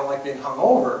just because they don't like being hung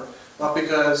over, but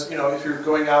because if you're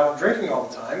going out and drinking all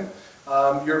the time,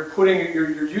 you're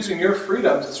using your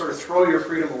freedom to sort of throw your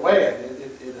freedom away.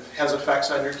 It has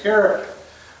effects on your character.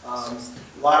 A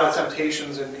lot of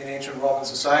temptations in ancient Roman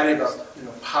society about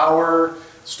power.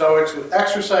 Stoics would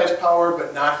exercise power,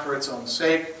 but not for its own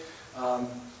sake.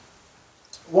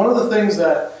 One of the things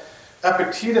that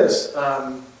Epictetus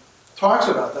talks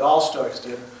about, that all Stoics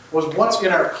did, was what's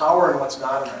in our power and what's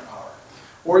not in our power.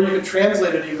 Or you could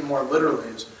translate it even more literally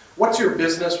as, what's your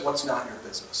business, what's not your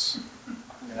business?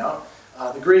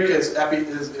 The Greek is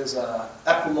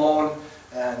epumon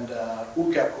and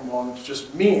ukepumon, which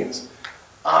just means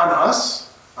on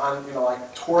us, like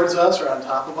towards us or on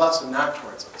top of us and not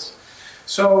towards us.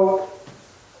 So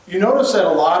you notice that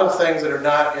a lot of things that are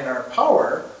not in our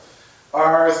power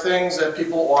are things that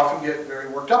people often get very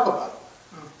worked up about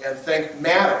and think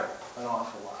matter an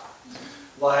awful lot.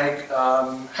 Like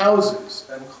houses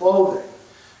and clothing.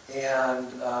 And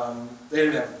they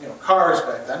didn't have cars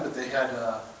back then, but they had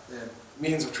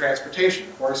means of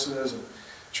transportation, horses and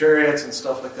chariots and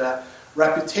stuff like that.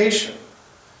 Reputation.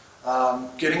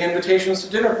 Getting invitations to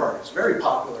dinner parties, very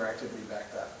popular activity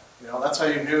back then. That's how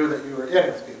you knew that you were in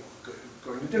with people,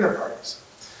 going to dinner parties.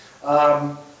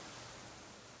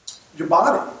 Your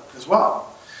body as well.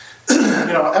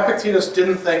 Epictetus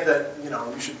didn't think that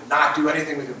you should not do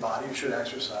anything with your body. You should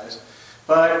exercise,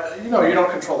 but you don't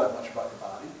control that much about your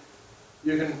body.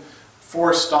 You can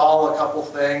forestall a couple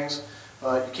things,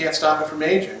 but you can't stop it from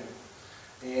aging,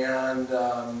 and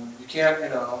you can't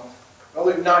well,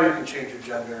 now you can change your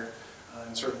gender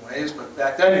in certain ways, but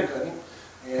back then you couldn't.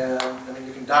 And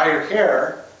you can dye your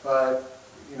hair, but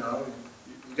you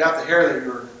got the hair that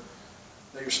you're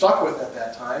stuck with at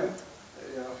that time.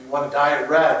 If you want to dye it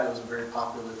red, that was a very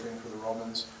popular thing for the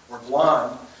Romans, or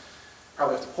blonde. You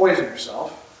probably have to poison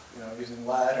yourself, using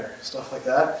lead or stuff like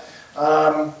that.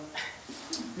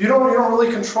 You don't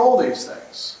really control these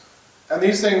things, and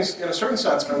these things, in a certain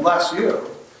sense, are less you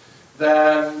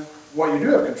than what you do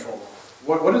have control of.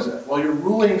 What is it? Well, your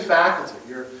ruling faculty,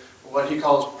 your what he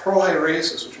calls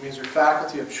prohairesis, which means your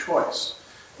faculty of choice.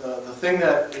 The thing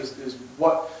that is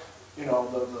what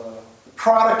the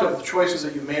product of the choices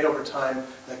that you've made over time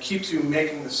that keeps you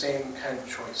making the same kind of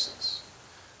choices.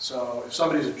 So if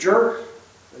somebody's a jerk,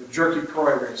 they're jerky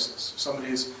pro-racist. If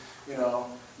somebody's,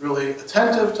 really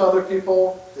attentive to other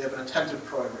people, they have an attentive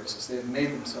pro-racist. They have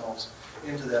made themselves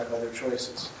into that by their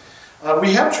choices.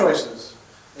 We have choices,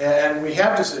 and we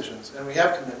have decisions, and we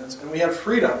have commitments, and we have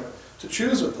freedom to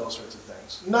choose with those sorts of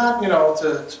things. Not,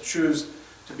 to choose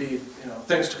to be,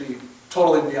 things to be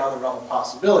totally beyond the realm of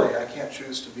possibility. I can't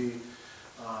choose to be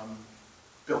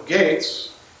Bill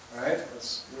Gates, right?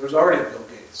 There's already a Bill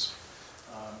Gates.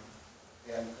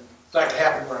 And it's not going to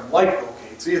happen where I'm like Bill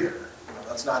Gates either.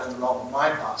 That's not in the realm of my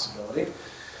possibility.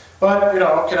 But,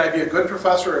 can I be a good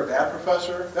professor or a bad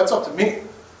professor? That's up to me.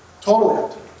 Totally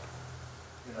up to me.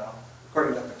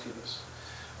 According to Epictetus.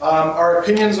 Our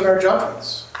opinions and our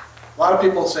judgments. A lot of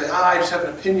people say, I just have an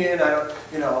opinion, I don't,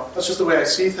 that's just the way I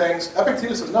see things.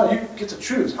 Epictetus says, no, you get to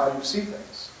choose how you see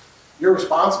things. You're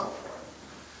responsible for it.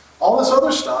 All this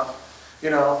other stuff,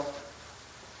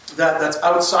 that's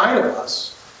outside of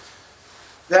us,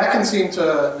 that can seem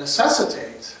to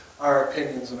necessitate our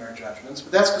opinions and our judgments,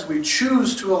 but that's because we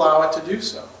choose to allow it to do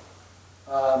so.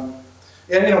 And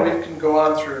we can go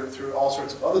on through all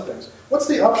sorts of other things. What's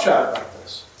the upshot about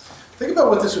this? Think about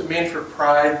what this would mean for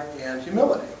pride and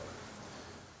humility.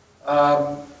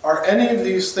 Are any of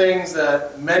these things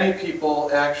that many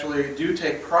people actually do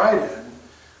take pride in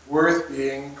worth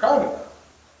being proud about?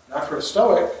 Not for a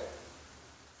Stoic.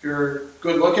 If you're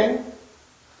good looking,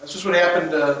 that's just what happened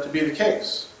to be the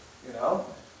case.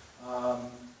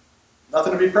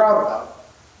 Nothing to be proud about.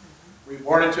 Were you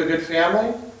born into a good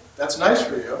family? That's nice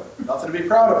for you. Nothing to be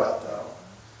proud about, though.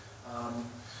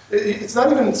 It's not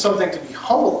even something to be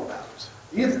humble about,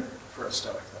 either, for a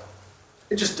Stoic, though.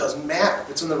 It just doesn't matter.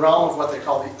 It's in the realm of what they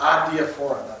call the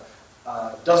adiaphora.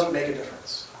 Doesn't make a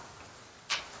difference.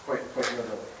 Quite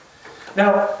literally.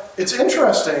 Now, it's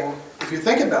interesting, if you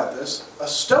think about this, a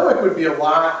Stoic would be a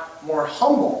lot more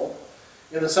humble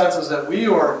in the senses that we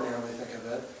ordinarily think of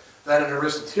it than an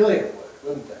Aristotelian would,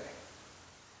 wouldn't they?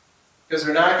 Because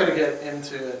they're not going to get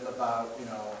into it about,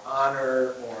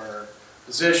 honor or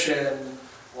position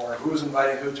or who's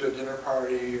inviting who to a dinner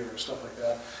party or stuff like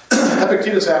that.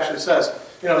 Epictetus actually says,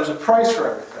 there's a price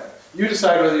for everything. You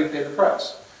decide whether you pay the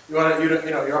price.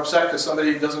 You're upset because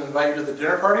somebody doesn't invite you to the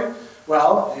dinner party?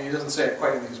 Well, he doesn't say it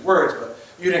quite in these words, but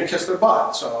you didn't kiss their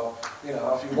butt. So,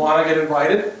 if you want to get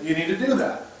invited, you need to do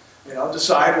that.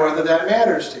 Decide whether that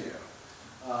matters to you.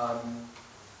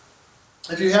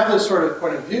 If you have this sort of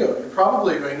point of view, you're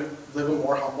probably going to live a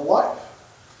more humble life.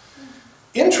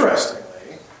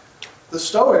 Interestingly, the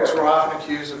Stoics were often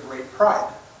accused of great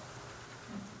pride.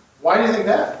 Why do you think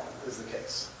that is the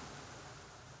case?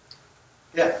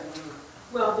 Yeah?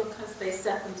 Well, because they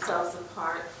set themselves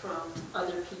apart from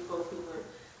other people who were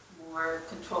more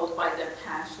controlled by their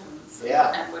passions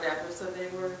and whatever. So they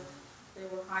were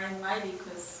high and mighty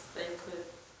because they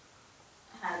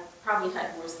probably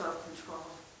had more self-control.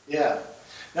 Yeah.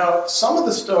 Now, some of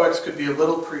the Stoics could be a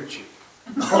little preachy.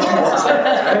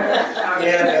 Right?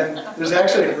 And there's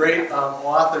actually a great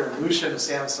author, Lucian of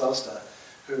Samosata,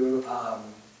 who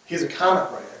he's a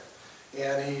comic writer,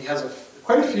 and he has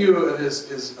quite a few of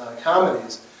his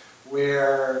comedies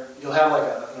where you'll have like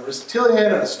an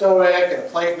Aristotelian and a Stoic and a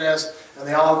Platonist, and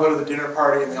they all go to the dinner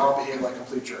party and they all behave like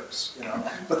complete jerks,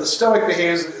 But the Stoic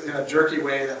behaves in a jerky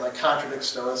way that like contradicts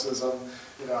Stoicism,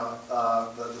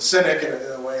 the Cynic in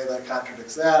a way that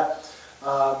contradicts that.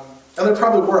 And there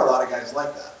probably were a lot of guys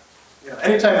like that.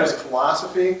 Anytime there's a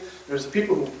philosophy, there's the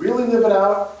people who really live it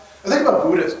out. I think about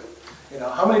Buddhism.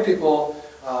 How many people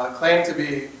claim to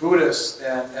be Buddhists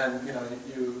and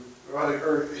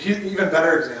or even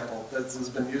better example that has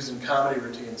been used in comedy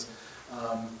routines,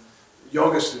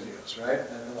 yoga studios, right?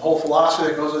 And the whole philosophy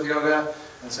that goes with yoga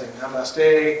and saying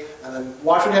namaste, and then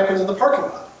watch what happens in the parking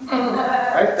lot.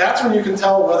 Right? That's when you can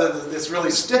tell whether it's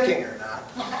really sticking or not.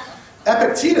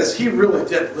 Epictetus, he really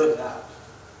did live it out.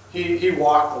 He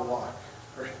walked the walk.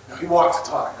 Or, no, he walked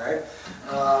the talk, right?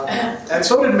 And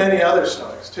so did many other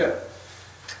Stoics, too.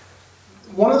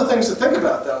 One of the things to think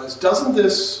about, though, is doesn't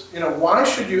this, why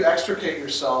should you extricate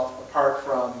yourself apart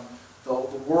from the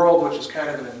world, which is kind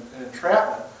of an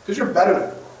entrapment? Because you're better than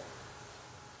the world.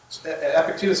 So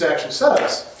Epictetus actually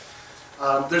says,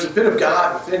 there's a bit of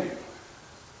God within you.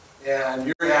 And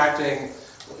you're acting,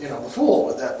 the fool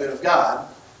with that bit of God.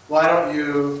 Why don't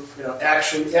you,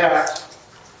 actually act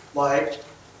like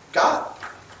God?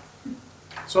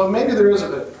 So maybe there is a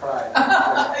bit of pride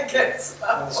I guess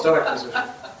so. in the Stoic position.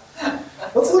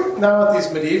 Let's look now at these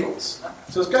medievals.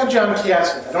 So it's got John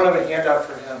Cassian. I don't have a handout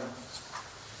for him.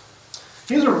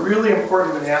 He's a really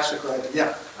important monastic writer.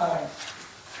 Yeah.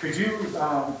 Could you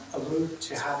allude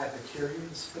to how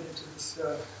Epicureans fit into this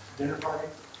dinner party?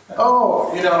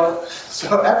 Oh,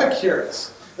 so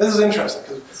Epicurus. This is interesting,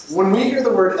 because when we hear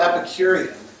the word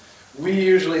Epicurean, we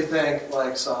usually think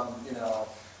like some,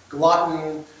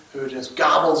 glutton who just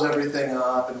gobbles everything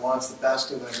up and wants the best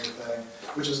of everything,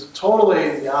 which is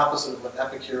totally the opposite of what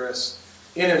Epicurus,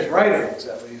 in his writings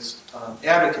at least,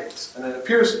 advocates. And it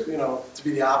appears, to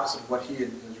be the opposite of what he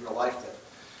in his real life did.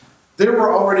 There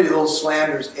were already those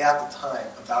slanders at the time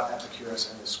about Epicurus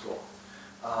and his school.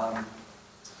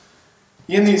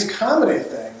 In these comedy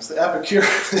things, the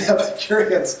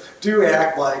Epicureans do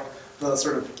act like the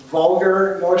sort of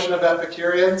vulgar notion of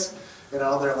Epicureans. They're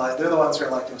the ones who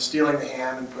are stealing the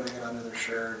ham and putting it under their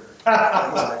shirt or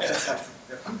things like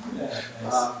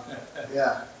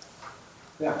that.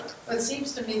 Yeah. But it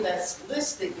seems to me that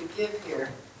list that you give here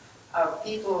of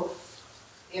people,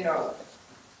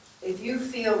 if you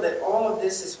feel that all of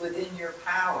this is within your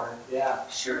power,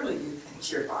 surely you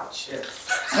think you're hot shit.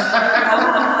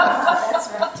 That's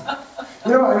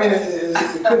right.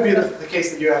 It could be the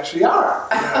case that you actually are.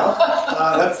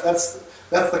 That's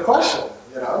the question.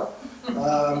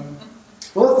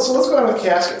 So let's go on with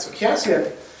Cassian. So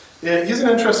Cassian, he's an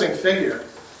interesting figure.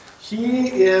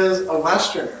 He is a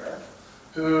Westerner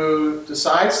who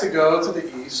decides to go to the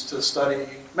East to study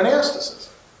monasticism.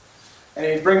 And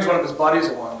he brings one of his buddies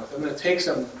along with him, and it takes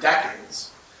him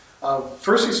decades.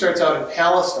 First he starts out in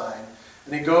Palestine,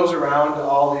 and he goes around to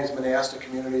all these monastic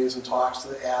communities and talks to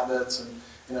the abbots and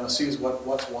sees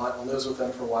what's what and lives with them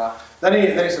for a while. Then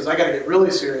he says, I got to get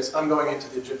really serious. I'm going into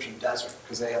the Egyptian desert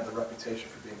because they have the reputation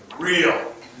for being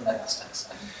real monastics.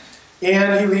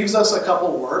 And he leaves us a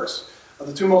couple works.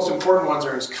 The two most important ones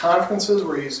are his conferences,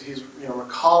 where he's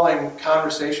recalling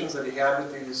conversations that he had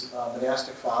with these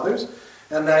monastic fathers,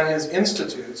 and then his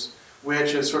institutes,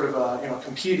 which is sort of a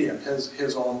compendium,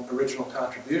 his own original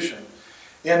contribution.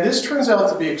 And this turns out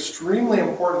to be extremely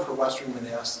important for Western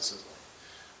monasticism.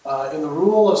 In the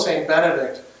Rule of St.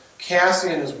 Benedict,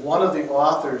 Cassian is one of the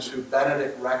authors who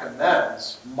Benedict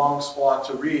recommends monks ought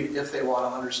to read if they want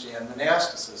to understand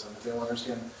monasticism, if they want to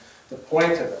understand the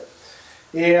point of it.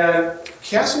 And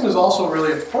Cassian is also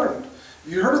really important.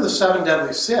 You heard of the 7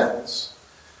 deadly sins.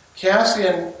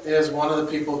 Cassian is one of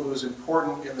the people who is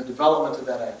important in the development of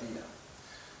that idea.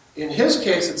 In his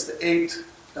case, it's the 8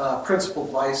 principal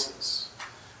vices.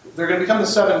 They're going to become the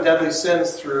 7 deadly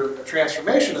sins through a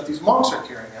transformation that these monks are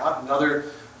carrying out. Another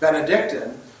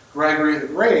Benedictine, Gregory the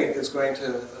Great, is going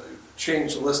to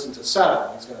change the list into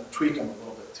 7. He's going to tweak them a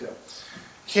little bit too.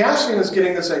 Cassian is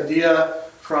getting this idea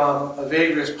from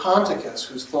Evagrius Ponticus,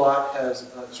 whose thought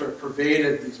has sort of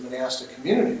pervaded these monastic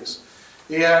communities.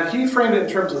 And he framed it in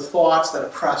terms of thoughts that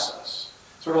oppress us,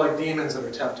 sort of like demons that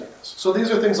are tempting us. So these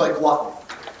are things like gluttony,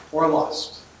 or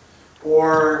lust,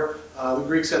 or the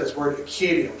Greeks had this word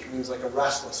akadia, which means like a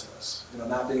restlessness,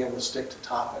 not being able to stick to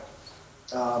topic.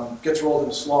 Gets rolled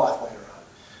into sloth later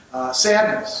on.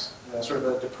 Sadness, sort of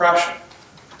a depression.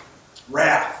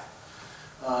 Wrath.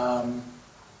 Then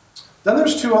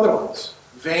there's 2 other ones,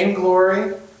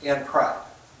 vainglory and pride.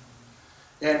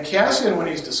 And Cassian, when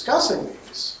he's discussing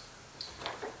these,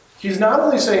 he's not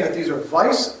only saying that these are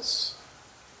vices,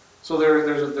 so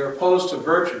they're opposed to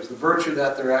virtues. The virtue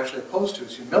that they're actually opposed to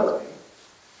is humility,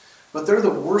 but they're the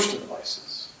worst of the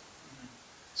vices.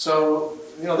 So,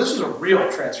 this is a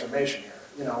real transformation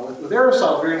here. With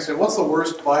Aristotle, if you're going to say, what's the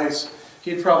worst vice?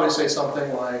 He'd probably say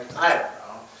something like, I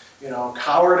don't know,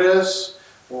 cowardice,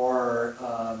 or,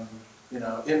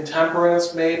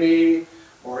 intemperance maybe,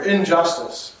 or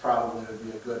injustice probably would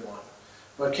be a good one.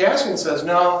 But Cassian says,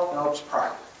 no, it's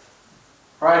pride.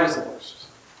 Pride is the worst.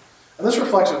 And this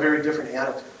reflects a very different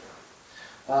attitude.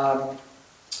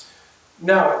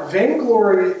 Now,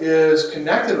 vainglory is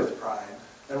connected with pride.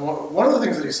 And one of the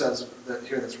things that he says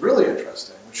here that's really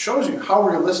interesting, which shows you how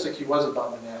realistic he was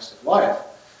about monastic life,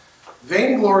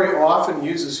 vainglory often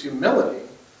uses humility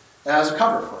as a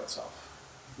cover for itself.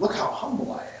 Look how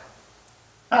humble I am.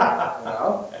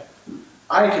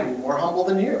 I can be more humble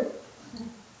than you.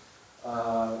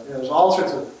 There's all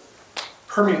sorts of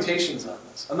permutations on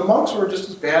this. And the monks were just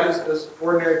as bad as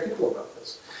ordinary people about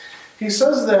this. He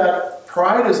says that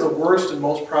pride is the worst and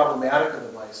most problematic of the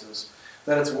vices,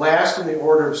 that it's last in the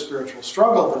order of spiritual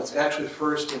struggle, but it's actually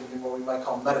first in what we might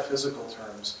call metaphysical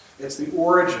terms. It's the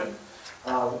origin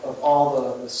of all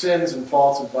the sins and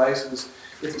faults and vices.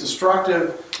 It's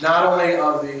destructive not only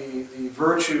of the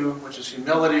virtue, which is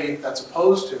humility, that's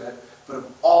opposed to it, but of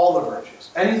all the virtues.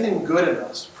 Anything good in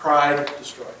us, pride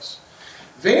destroys.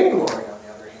 Vainglory, on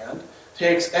the other hand,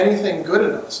 takes anything good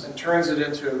in us and turns it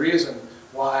into a reason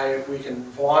why we can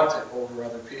vaunt it over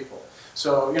other people.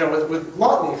 So, with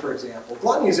gluttony, for example,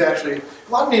 gluttony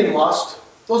and lust,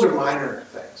 those are minor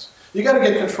things. You got to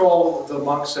get control, the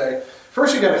monks say.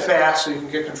 First you got to fast so you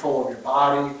can get control over your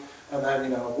body, and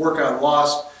then, work on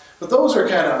lust. But those are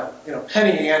kind of,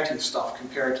 penny ante stuff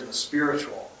compared to the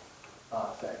spiritual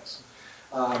things.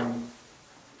 And,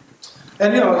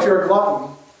 if you're a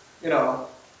glutton, you're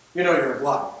a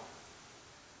glutton.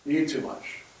 You eat too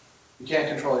much. You can't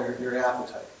control your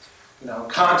appetite.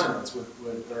 Continence or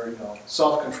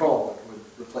self-control would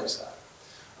replace that.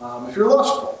 If you're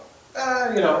lustful,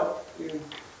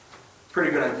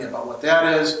 pretty good idea about what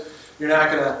that is. You're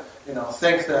not going to,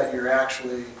 think that you're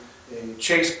actually a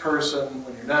chaste person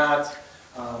when you're not.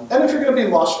 And if you're going to be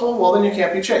lustful, well, then you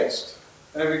can't be chaste.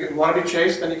 And if you want to be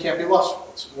chaste, then you can't be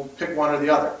lustful. We'll pick one or the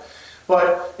other.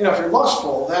 But, if you're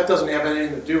lustful, that doesn't have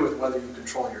anything to do with whether you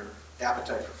control your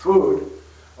appetite for food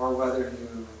or whether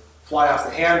you fly off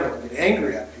the handle and get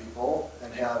angry at people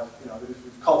and have,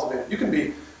 you've cultivated. You can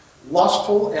be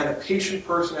lustful and a patient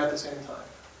person at the same time.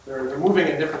 They're moving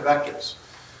in different vectors.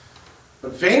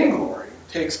 But vainglory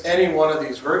takes any one of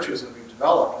these virtues that we've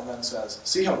developed and then says,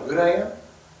 see how good I am?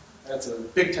 And it's a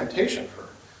big temptation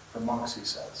for monks, he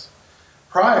says.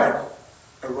 Pride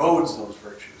erodes those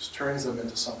virtues, turns them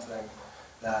into something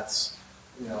that's,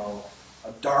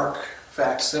 a dark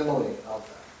facsimile of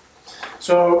them.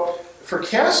 So for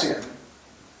Cassian,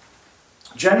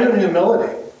 genuine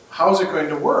humility, how's it going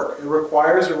to work? It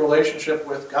requires a relationship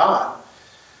with God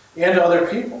and other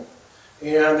people.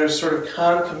 And there's sort of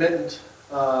concomitant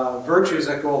virtues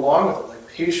that go along with it, like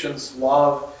patience,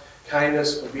 love,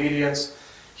 kindness, obedience.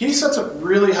 He sets a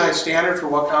really high standard for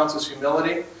what counts as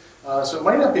humility, so it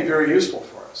might not be very useful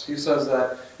for us. He says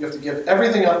that you have to give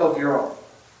everything up of your own.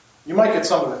 You might get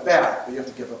some of it back, but you have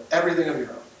to give up everything of your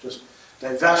own. Just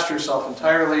divest yourself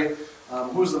entirely.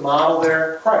 Who's the model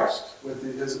there? Christ, with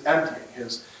his emptying,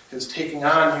 his taking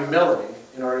on humility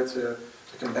in order to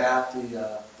combat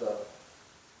the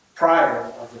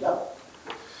pride of the devil.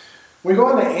 When we go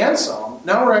on to Anselm,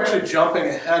 now we're actually jumping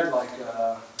ahead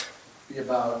be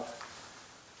about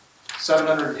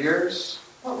 700 years.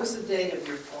 What was the date of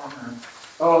your former?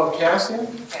 Oh, Cassian?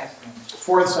 Cassian.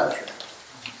 4th century.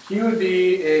 He would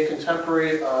be a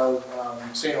contemporary of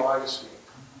St. Augustine.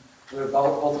 They're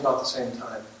both about the same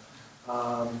time.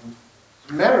 As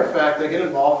a matter of fact, they get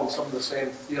involved in some of the same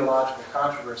theological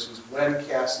controversies when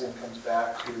Cassian comes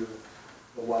back to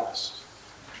the West.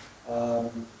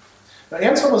 Now,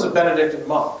 Anselm was a Benedictine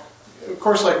monk. Of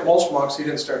course, like most monks, he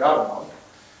didn't start out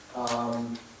a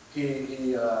monk.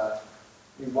 He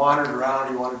wandered around.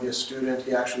 He wanted to be a student.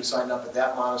 He actually signed up at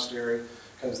that monastery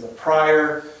because the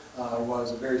prior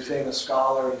was a very famous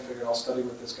scholar. He figured, I'll study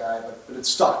with this guy, but it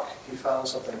stuck. He found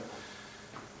something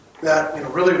that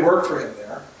really worked for him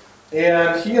there.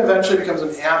 And he eventually becomes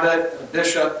an abbot and a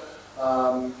bishop.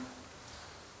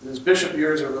 His bishop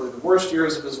years are really the worst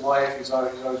years of his life. He's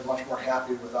always much more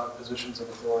happy without positions of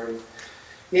authority.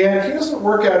 And he doesn't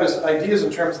work out his ideas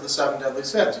in terms of the 7 deadly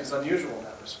sins. He's unusual in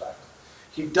that respect.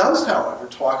 He does, however,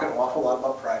 talk an awful lot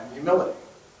about pride and humility.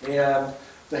 And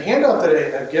the handout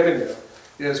that I've given you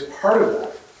is part of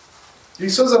that. He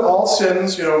says that all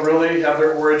sins, really have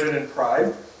their origin in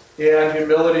pride, and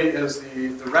humility is the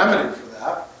remedy for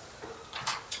that.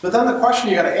 But then the question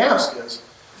you got to ask is,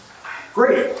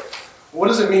 great, what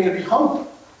does it mean to be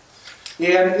humble?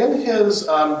 And in his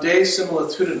De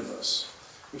Similitudinibus,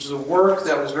 which is a work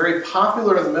that was very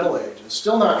popular in the Middle Ages,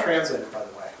 still not translated, by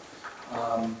the way,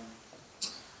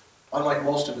 unlike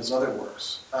most of his other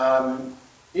works.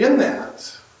 In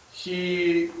that,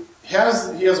 he has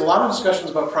a lot of discussions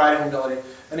about pride and humility,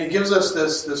 and he gives us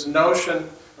this notion,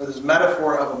 or this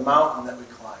metaphor of a mountain that we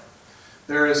climb.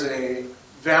 There is a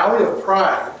valley of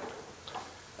pride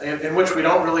in which we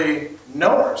don't really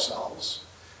know ourselves,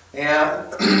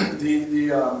 and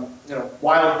the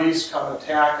wild beasts come and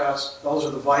attack us. Those are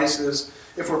the vices.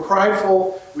 If we're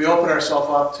prideful, we open ourselves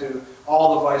up to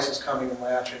all the vices coming and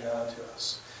latching onto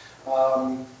us.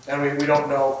 And we don't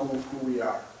know who we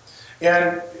are.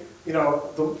 And,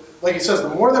 like he says, the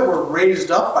more that we're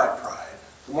raised up by pride,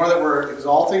 the more that we're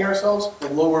exalting ourselves, the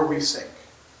lower we sink.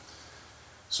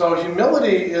 So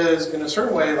humility is, in a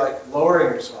certain way, like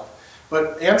lowering yourself.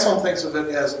 But Anselm thinks of it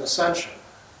as an ascension.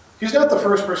 He's not the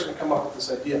first person to come up with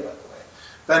this idea, by the way.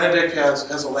 Benedict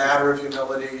has a ladder of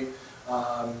humility.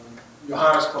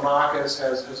 Johannes Climacus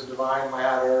has a divine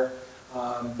ladder.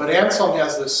 But Anselm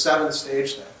has this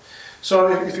 7-stage thing.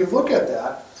 So if you look at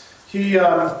that, he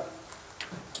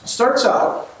starts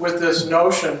out with this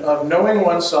notion of knowing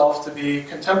oneself to be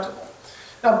contemptible.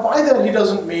 Now, by that, he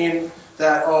doesn't mean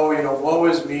that, woe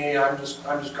is me, I'm just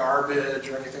garbage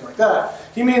or anything like that.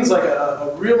 He means like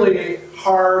a really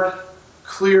hard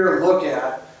clear look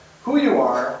at who you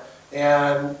are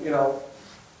and,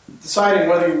 deciding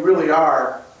whether you really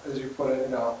are, as you put it,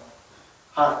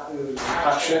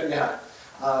 hot shit, yeah.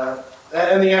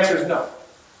 And the answer is no,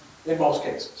 in most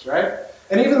cases, right?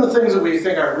 And even the things that we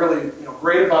think are really,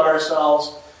 great about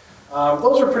ourselves,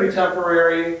 those are pretty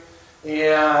temporary,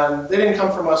 and they didn't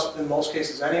come from us in most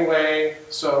cases anyway,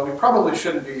 so we probably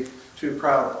shouldn't be too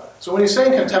proud of it. So when he's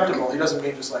saying contemptible, he doesn't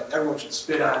mean just like everyone should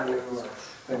spit on you or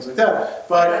things like that,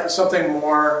 but something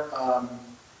more...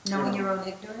 Knowing your own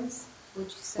ignorance, would you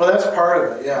say? Well, that's part of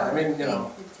it, yeah. I mean,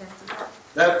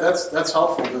 that's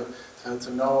helpful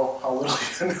to know how little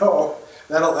you know.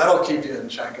 That'll keep you in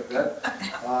check a bit.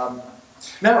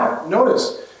 Now,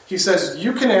 notice, he says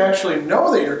you can actually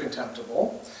know that you're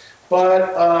contemptible,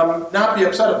 but not be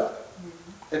upset about it.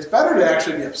 It's better to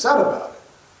actually be upset about it,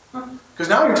 because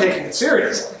now you're taking it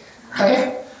seriously,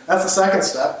 right? That's the second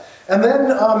step. And then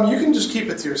you can just keep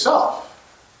it to yourself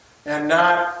and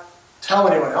not tell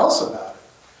anyone else about it.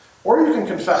 Or you can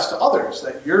confess to others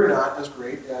that you're not as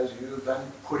great as you've been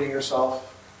putting yourself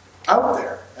out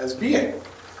there as being.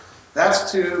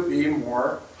 That's to be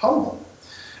more humble.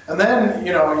 And then,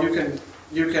 you can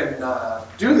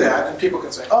do that, and people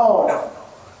can say, oh, no,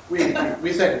 we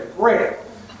think we're great.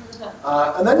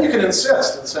 And then you can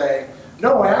insist and say,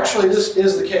 no, actually, this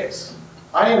is the case.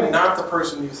 I am not the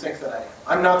person you think that I am.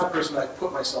 I'm not the person I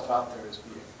put myself out there as being.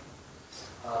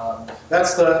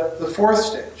 That's the fourth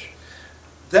stage.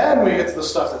 Then we get to the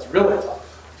stuff that's really tough.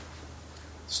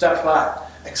 Step 5,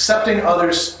 accepting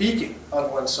others speaking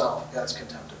of oneself as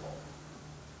contemptible.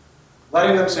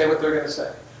 Letting them say what they're going to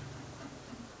say.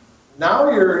 Now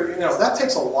that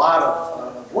takes a lot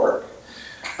of work.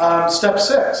 Step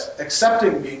 6,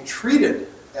 accepting being treated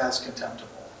as contemptible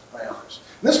by others.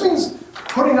 And this means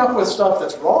putting up with stuff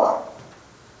that's wrong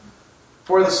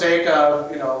for the sake of,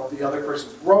 the other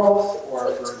person's growth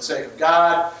or for the sake of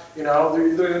God. There are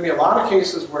going to be a lot of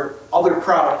cases where other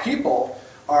proud people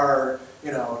are,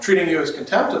 treating you as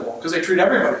contemptible because they treat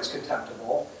everybody as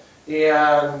contemptible.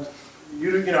 And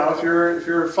if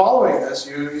you're following this,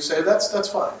 you say that's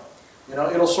fine.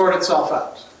 It'll sort itself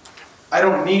out. I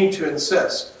don't need to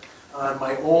insist on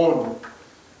my own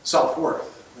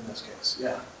self-worth in this case.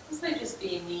 Yeah. This might just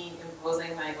be me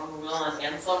imposing my own will on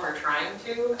Anselm or trying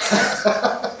to.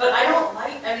 But I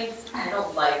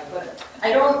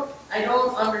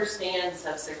don't understand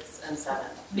step 6 and 7.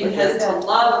 Because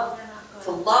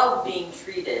to love being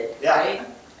treated, right,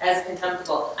 as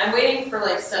contemptible. I'm waiting for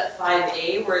step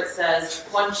 5a where it says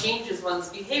one changes one's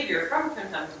behavior from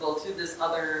contemptible to this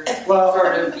other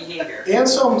sort of behavior.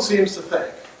 Anselm seems to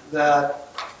think that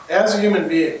as a human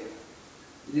being,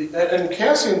 and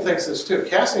Cassian thinks this too.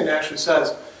 Cassian actually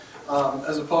says,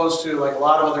 as opposed to a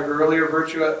lot of other earlier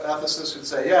virtue ethicists who'd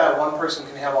say, yeah, one person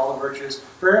can have all the virtues.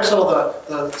 For Aristotle,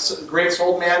 the great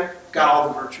souled man got all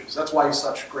the virtues. That's why he's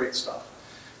such great stuff.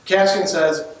 Cassian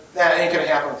says, that ain't going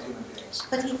to happen with human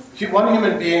beings. One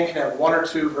human being can have 1 or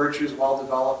 2 virtues well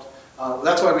developed.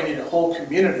 That's why we need a whole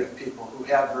community of people who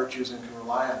have virtues and can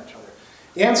rely on each other.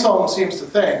 Anselm seems to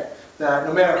think that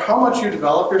no matter how much you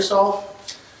develop yourself,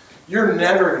 you're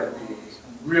never going to be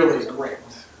really great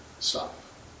stuff.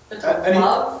 But to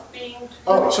love being...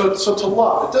 Oh, so to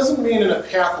love. It doesn't mean in a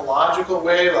pathological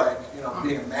way, like,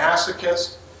 being a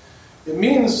masochist. It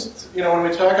means, when we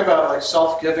talk about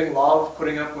self-giving love,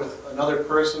 putting up with another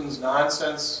person's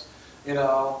nonsense,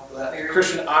 that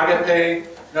Christian agape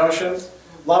notion,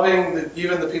 loving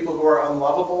even the people who are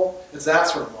unlovable, it's that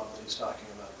sort of love that he's talking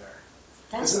about there.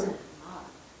 That's not love.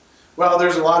 Well,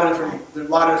 there's a lot of different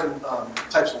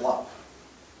types of love.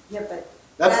 Yeah, but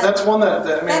that's one that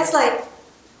I mean. That's like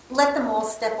let them all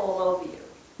step all over you.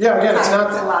 Yeah, again, it's not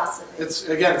philosophy.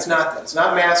 It's not that. It's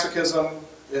not masochism.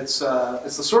 It's the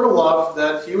sort of love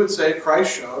that he would say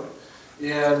Christ showed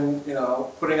in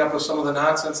putting up with some of the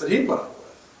nonsense that he put up with.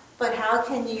 But how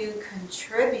can you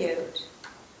contribute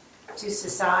to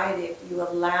society if you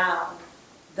allow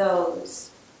those?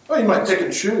 Well, you might pick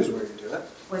and choose where you do it.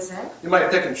 What's that? You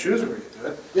might pick and choose where you do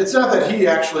it. It's not that he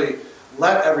actually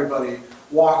let everybody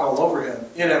walk all over him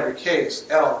in every case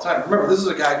at all the time. Remember, this is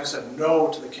a guy who said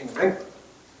no to the King of England,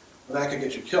 and that could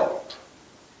get you killed.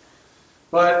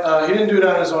 But he didn't do it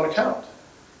on his own account.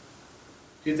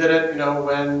 He did it,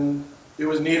 when it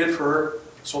was needed for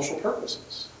social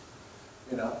purposes.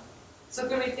 So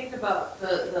can we think about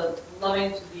the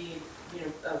loving to be,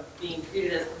 being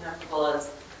treated as contemptible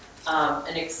as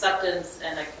an acceptance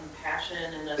and a compassion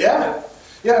and a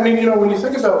Yeah, I mean, when you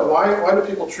think about why do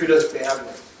people treat us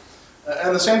badly,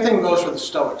 and the same thing goes for the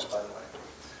Stoics, by the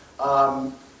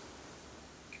way.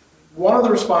 One of the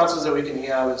responses that we can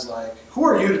have is who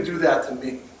are you to do that to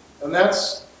me? And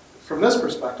that's, from this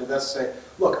perspective, that's to say,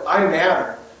 look, I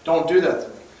matter, don't do that to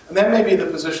me. And that may be the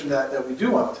position that we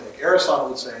do want to take. Aristotle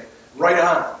would say, right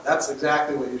on, that's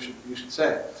exactly what you should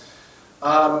say.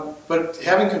 But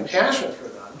having compassion for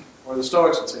them, or the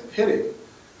Stoics would say pity,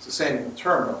 it's the same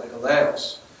term really,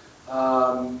 eleos.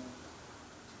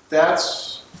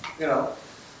 That's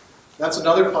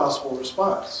another possible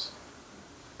response.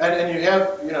 And you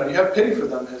have pity for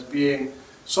them as being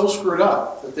so screwed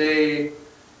up that they,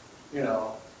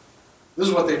 this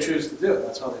is what they choose to do.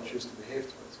 That's how they choose to behave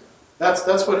towards you.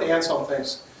 That's what Anselm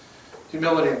thinks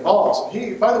humility involves. And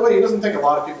he, by the way, he doesn't think a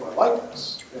lot of people are like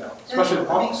this, especially the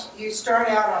monks. You start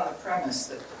out on the premise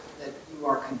that you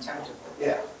are contemptible.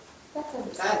 Yeah. That's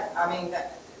understandable.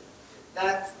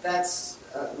 That's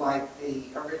like the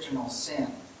original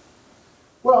sin.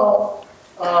 Well,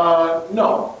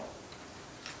 no.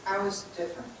 How is it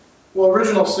different? Well,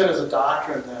 original sin is a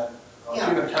doctrine that Yeah.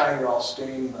 humankind are all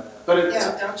stained by it. But it's,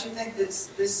 Yeah, don't you think this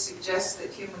suggests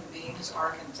that human beings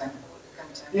are contemptible?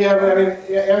 yeah, but I mean,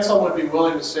 Anselm would be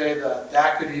willing to say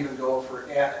that could even go for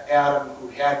Adam, who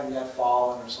hadn't yet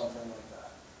fallen, or something like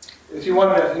that. If you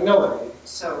wanted that humility,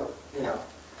 So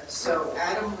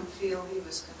Adam would feel he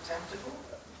was contemptible?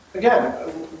 Again,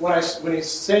 when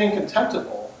he's saying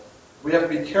contemptible, we have to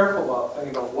be careful about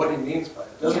thinking about what he means by it.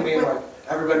 It doesn't mean like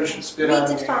everybody should spit on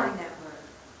me. Redefine that word.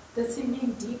 Does he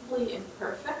mean deeply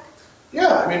imperfect?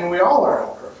 Yeah, I mean, we all are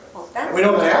imperfect. Well, that's We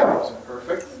know that Adam was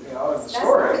imperfect, in the That's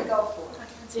story. what we go for.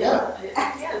 Yeah.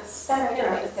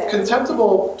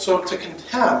 Contemptible, so to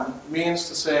contemn means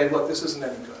to say, look, this isn't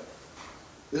any good.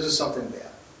 This is something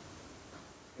bad.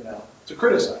 To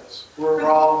criticize. We're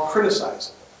all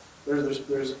criticizing.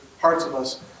 There's parts of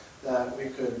us that we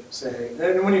could say,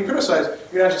 and when you criticize,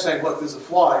 you're not just saying, look, this is a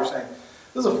flaw. You're saying,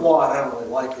 this is a flaw, and I don't really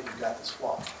like that you got this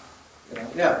flaw.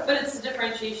 Yeah. But it's the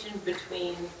differentiation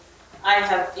between I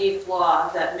have a flaw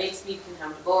that makes me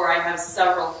contemptible, or I have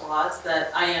several flaws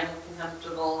that I am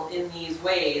contemptible in these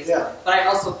ways, Yeah. but I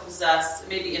also possess,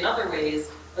 maybe in other ways,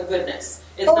 a goodness.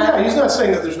 It's Yeah, he's not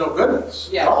saying that there's no goodness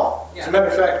at all. Yeah. As a matter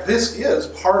of fact, this is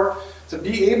part, to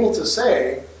be able to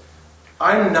say,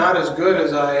 I'm not as good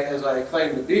as I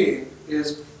claim to be,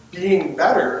 is being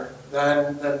better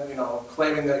than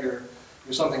claiming that you're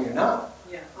something you're not.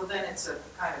 Yeah. Well, then it's a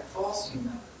kind of false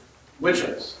humility. Which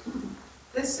is?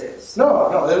 This is.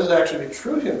 No, this is actually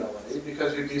true humility,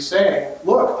 because you'd be saying,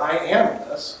 look, I am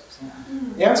this.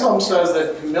 Anselm says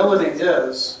that humility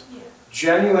is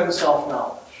genuine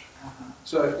self-knowledge.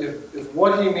 So if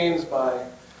what he means by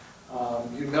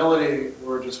humility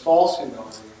were just false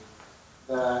humility,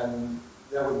 then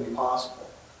that wouldn't be possible.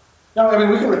 Now, I mean,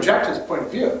 we can reject his point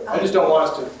of view. I just don't want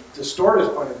us to distort his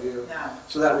point of view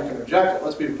so that we can reject it.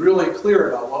 Let's be really clear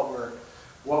about what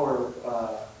we're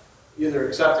either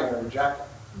accepting or rejecting.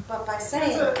 But by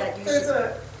saying that you There's should...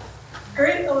 a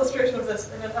great illustration of this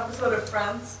in an episode of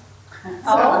Friends.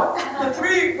 Oh. So, the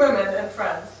three women in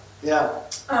Friends, Yeah.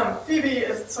 Phoebe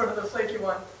is sort of the flaky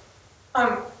one,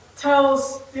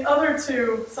 tells the other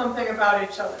two something about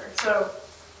each other. So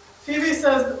Phoebe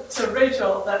says to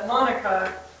Rachel that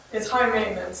Monica is high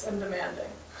maintenance and demanding.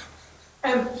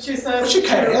 And she says She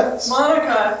kind of to is.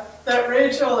 Monica that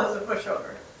Rachel is a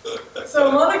pushover.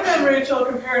 So Monica and Rachel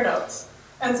compare notes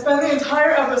and spend the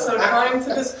entire episode trying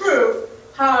to disprove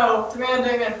how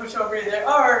demanding and pushovery they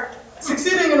are,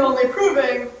 succeeding in only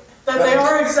proving that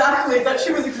that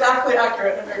she was exactly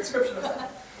accurate in her description of them.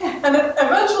 And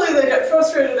eventually they get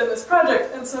frustrated in this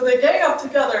project, and so they gang up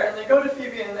together and they go to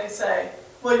Phoebe and they say,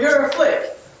 well, you're a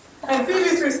flake. And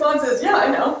Phoebe's response is, yeah, I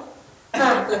know.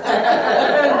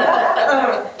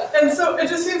 And so it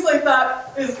just seems like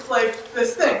that is like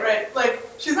this thing, right? Like,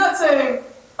 she's not saying,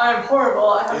 I'm horrible,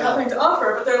 I have nothing to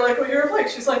offer, but they're like, well, you're a flake.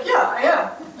 She's like, yeah, I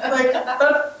am. Like,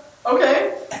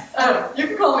 okay, you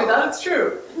can call me that, it's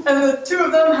true. And the two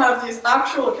of them have these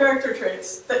actual character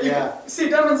traits that you can see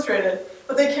demonstrated,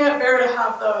 but they can't bear to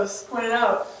have those pointed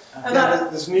out. And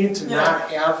this need to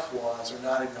not have flaws or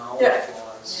not acknowledge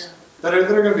flaws that are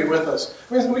going to be with us.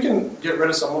 I mean, we can get rid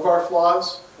of some of our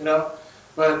flaws, but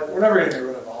we're never going to get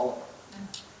rid of all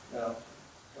of them,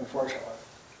 unfortunately.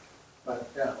 But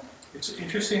yeah. It's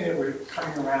interesting that we're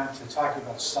coming around to talking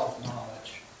about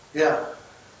self-knowledge. Yeah.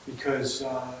 Because,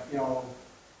 the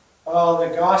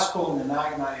Gospel in the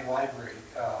Magnanimity Library,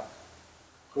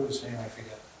 whose name I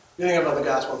forget. You think about the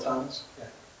Gospel of Thomas?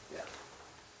 Yeah.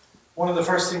 One of the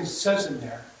first things it says in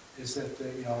there is that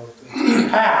the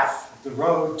path, the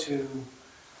road to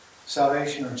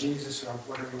salvation or Jesus or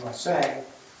whatever you want to say,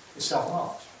 is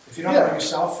self-knowledge. If you don't know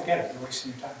yourself, forget it. You're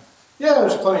wasting your time. Yeah,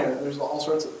 there's all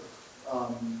sorts of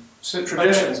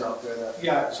traditions out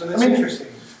there. So that's interesting.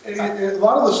 A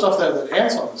lot of the stuff that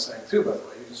Anselm is saying too, by the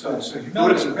way, So humility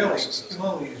Buddhism really, narcissism.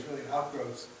 humility is really an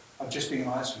outgrowth of just being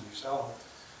honest with yourself.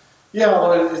 Yeah,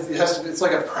 although it has to. It's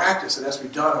like a practice. It has to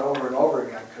be done over and over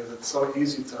again because it's so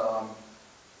easy to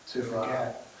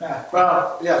forget.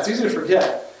 Well, yeah, it's easy to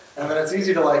forget, and then it's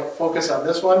easy to like focus on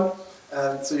this one,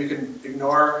 and so you can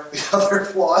ignore the other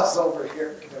flaws over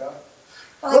here. You know?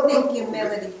 Well, I think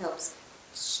humility helps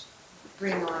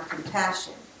bring on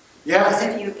compassion. Yeah.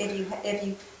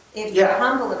 Because if you're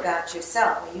humble about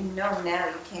yourself, well, you know now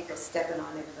you can't go stepping on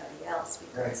everybody else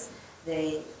because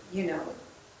they, you know,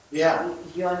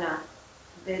 you're not.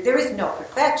 There is no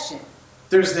perfection.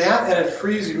 There's that, and it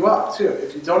frees you up too.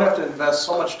 If you don't have to invest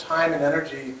so much time and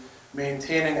energy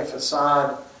maintaining a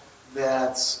facade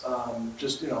that's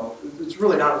just, you know, it's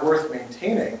really not worth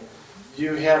maintaining.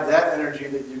 You have that energy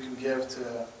that you can give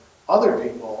to other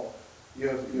people. You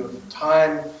have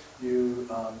time. You're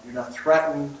not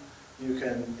threatened. You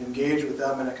can engage with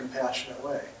them in a compassionate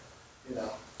way. You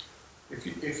know.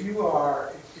 If you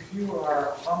are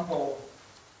humble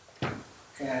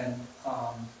and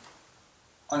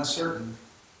uncertain,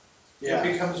 it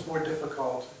becomes more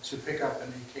difficult to pick up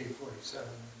an AK-47 and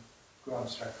go out and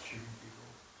start shooting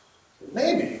people.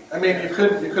 Maybe. I mean, you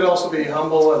could also be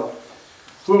humble and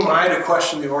who am I to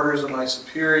question the orders of my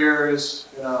superiors?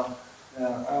 You know.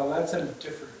 Yeah. Oh, that's a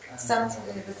different kind.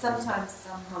 But sometimes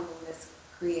some humbleness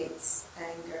creates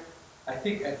anger. I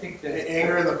think that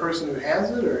anger in the person who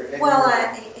has it, or anger well,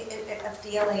 a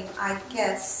feeling, I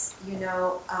guess, you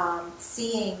know,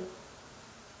 seeing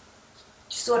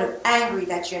sort of angry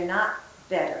that you're not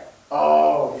better.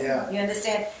 Oh, yeah. You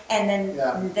understand? And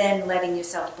then letting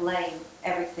yourself blame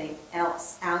everything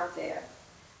else out there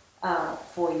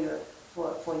for your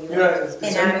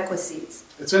inadequacies.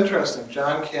 It's interesting.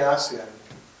 John Cassian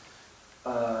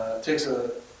takes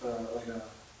a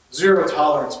zero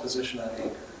tolerance position on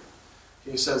anger.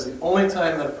 He says the only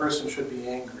time that a person should be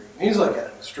angry, and he's like at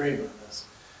an extreme on this,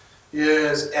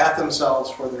 is at themselves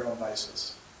for their own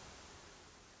vices.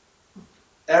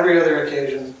 Every other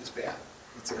occasion is bad.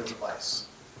 It's a vice.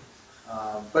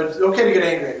 But it's okay to get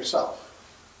angry at yourself.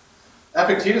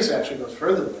 Epictetus actually goes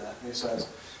further than that. He says,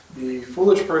 the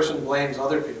foolish person blames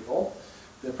other people,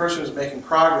 the person who's making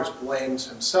progress blames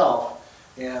himself,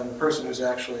 and the person who's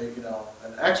actually, you know,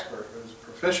 an expert, who's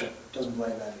proficient, doesn't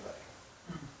blame anybody.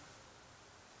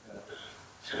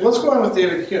 Well, let's go on with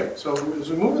David Hume. So as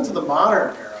we move into the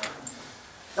modern era,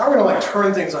 now we're going to like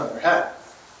turn things on their head.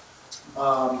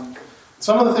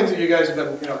 Some of the things that you guys have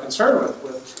been, you know, concerned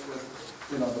with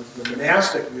you know, the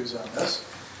monastic views on this,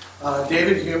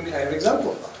 David Hume kind of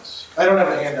exemplifies. I don't have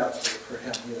a handout for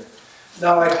him either.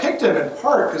 Now, I picked him in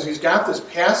part because he's got this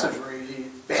passage where he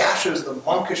bashes the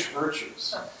monkish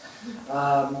virtues.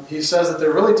 He says that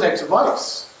they're really types of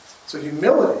vice. So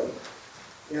humility,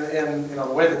 in you know,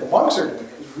 the way that the monks are doing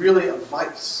it, is really a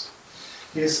vice.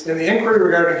 He's, in the Inquiry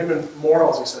Regarding Human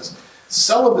Morals, he says,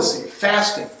 celibacy,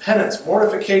 fasting, penance,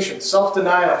 mortification,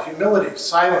 self-denial, humility,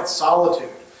 silence, solitude.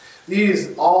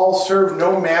 These all serve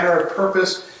no manner of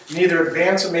purpose, neither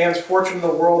advance a man's fortune in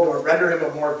the world, nor render him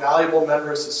a more valuable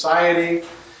member of society,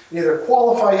 neither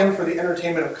qualify him for the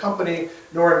entertainment of company,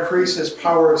 nor increase his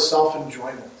power of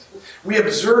self-enjoyment. We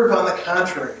observe, on the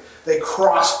contrary, they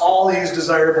cross all these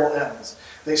desirable ends.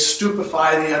 They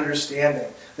stupefy the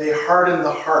understanding. They harden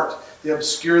the heart. They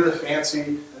obscure the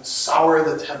fancy and sour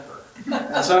the temper.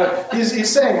 And so he's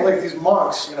saying, like, these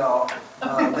monks, you know,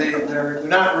 they're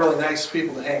not really nice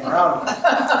people to hang around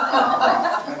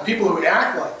with. And people who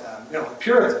act like them, you know, like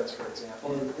Puritans, for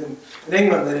example. In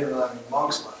England, they didn't really have any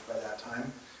monks left by that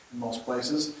time, in most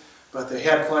places, but they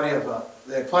had plenty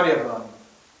of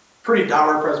pretty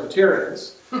dour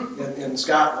Presbyterians in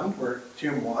Scotland, where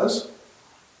Hume was,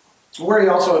 where he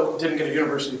also didn't get a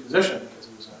university position because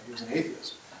he was an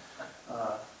atheist.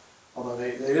 Although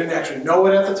they didn't actually know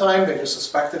it at the time, they just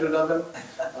suspected it of him.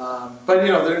 But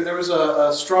you know, there was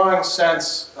a strong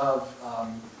sense of,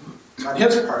 on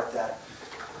his part, that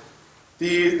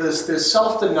this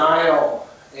self-denial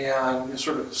and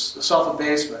sort of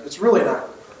self-abasement, it's really not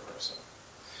good for a person.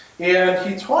 And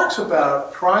he talks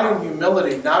about pride and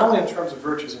humility not only in terms of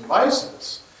virtues and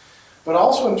vices, but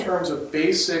also in terms of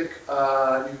basic,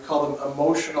 you could call them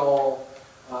emotional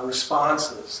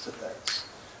responses to things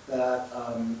that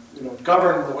you know,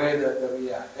 govern the way that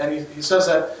we act. And he says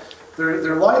that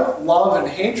they're like love and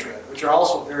hatred, which are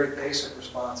also very basic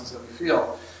responses that we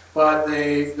feel, but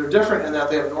they're different in that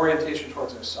they have an orientation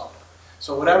towards ourselves.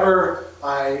 So whatever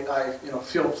I you know,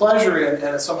 feel pleasure in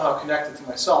and it's somehow connected to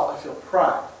myself, I feel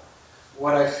pride.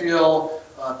 What I feel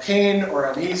pain or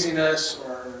uneasiness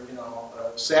or you know,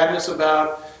 sadness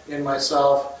about in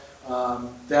myself,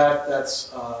 that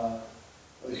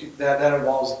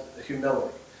involves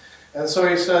humility. And so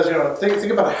he says,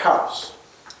 think about a house.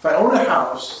 If I own a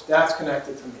house, that's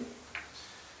connected to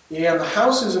me. And the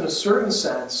house is, in a certain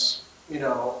sense,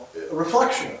 a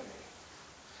reflection of me.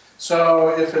 So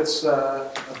if it's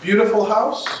a beautiful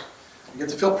house, I get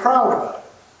to feel proud about it.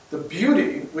 The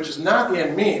beauty, which is not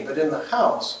in me, but in the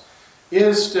house,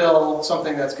 is still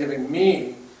something that's giving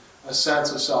me a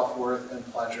sense of self-worth and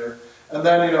pleasure. And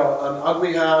then, an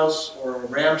ugly house or a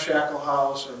ramshackle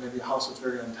house or maybe a house that's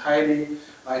very untidy,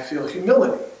 I feel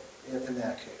humility in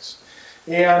that case.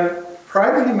 And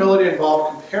pride and humility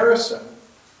involve comparison.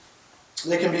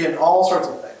 They can be in all sorts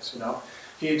of things,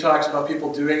 He talks about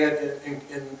people doing it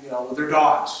with their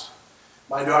dogs.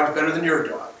 My dog's better than your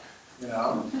dog,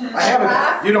 I have a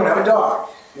dog. You don't have a dog,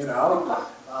 I don't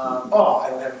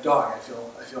have a dog. I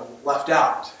feel left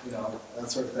out,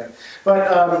 that sort of thing.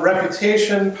 But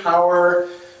reputation, power,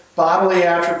 bodily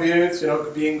attributes,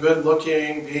 being good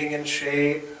looking, being in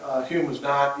shape. Hume was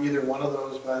not either one of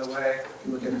those, by the way. If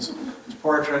you look at his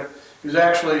portrait, he was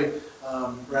actually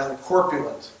rather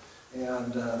corpulent.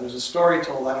 And there's a story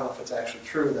told, I don't know if it's actually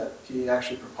true, that he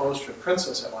actually proposed to a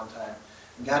princess at one time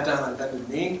and got down on bended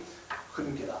knee,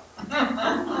 couldn't get up.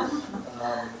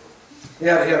 He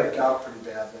had a gout pretty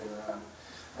bad later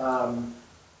on.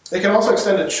 They can also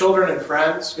extend to children and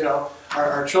friends.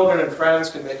 Our children and friends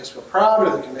can make us feel proud,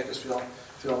 or they can make us feel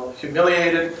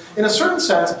humiliated. In a certain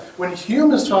sense, when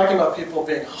Hume is talking about people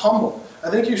being humble, I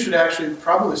think you should actually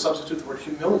probably substitute the word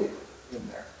humiliated in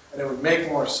there, and it would make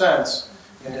more sense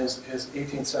in his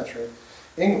 18th century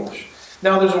English.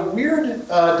 Now, there's a weird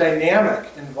dynamic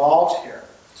involved here.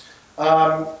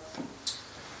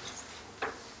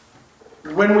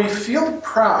 When we feel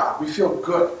proud, we feel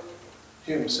good,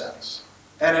 Hume says.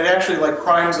 And it actually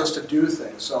primes us to do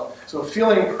things. So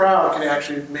feeling proud can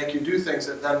actually make you do things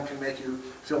that then can make you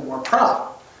feel more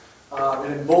proud.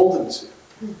 It emboldens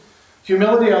you.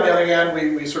 Humility, on the other hand,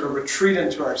 we sort of retreat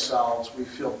into ourselves. We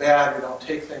feel bad. We don't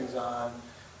take things on.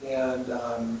 And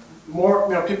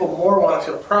people more want to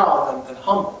feel proud than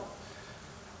humble.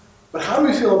 But how do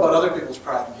we feel about other people's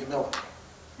pride and humility?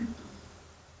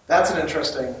 That's an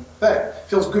interesting thing. It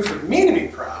feels good for me to be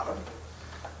proud,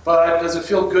 but does it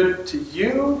feel good to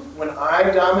you when I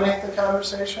dominate the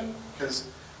conversation? Because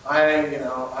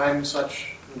I'm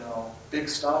such, big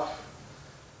stuff.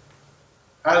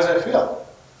 How does that feel?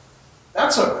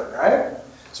 Not so good, right?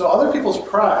 So other people's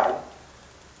pride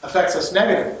affects us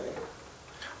negatively,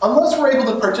 unless we're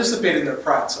able to participate in their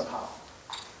pride somehow.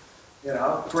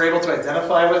 If we're able to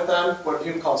identify with them, what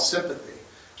Hume calls sympathy,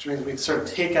 which means we sort of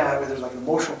take on, there's an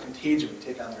emotional contagion, we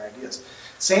take on their ideas.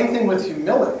 Same thing with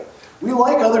humility. We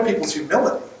like other people's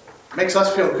humility. It makes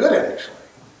us feel good, actually.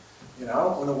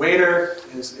 When the waiter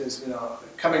is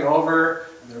coming over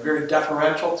and they're very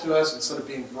deferential to us instead of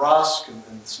being brusque and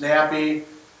snappy,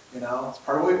 it's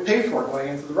part of what we pay for going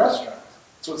into the restaurant.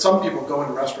 It's what some people go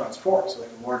into restaurants for, so they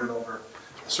can lord it over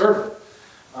the server.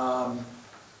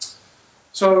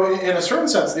 So in a certain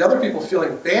sense, the other people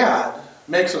feeling bad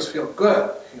makes us feel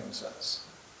good, Hume says.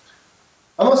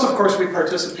 Unless, of course, we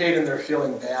participate in their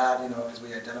feeling bad, because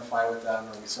we identify with them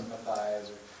or we sympathize.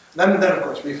 Then, of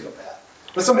course, we feel bad.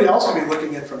 But somebody else can be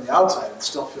looking in from the outside and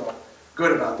still feel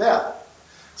good about that.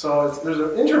 So there's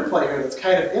an interplay here that's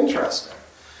kind of interesting.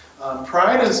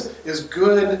 Pride is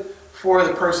good for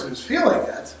the person who's feeling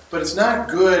it, but it's not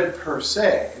good per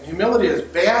se. And humility is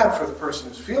bad for the person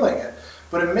who's feeling it,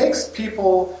 but it makes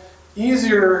people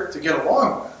easier to get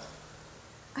along with.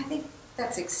 I think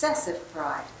that's excessive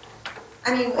pride.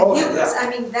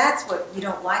 That's what you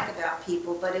don't like about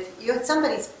people. But if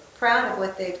somebody's proud of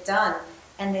what they've done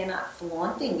and they're not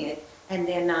flaunting it and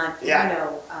they're not,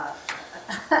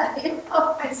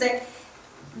 I say,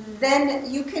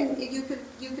 then you could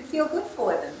feel good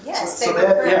for them. Yes,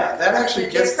 that actually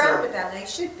gets they're proud about it. They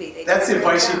should be. That's the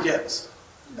advice he gives.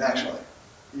 Actually,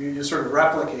 you sort of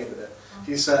replicated it.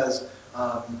 He says,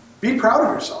 be proud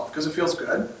of yourself because it feels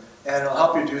good and it'll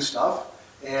help you do stuff.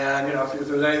 And if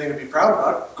there's anything to be proud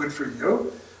about, good for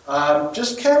you.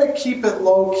 Just kind of keep it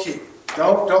low key.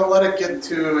 Don't let it get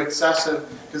too excessive,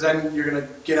 because then you're going to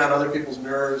get on other people's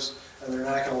nerves, and they're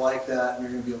not going to like that, and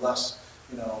you're going to be a less,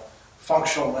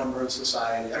 functional member of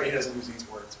society. I mean, he doesn't use these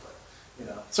words, but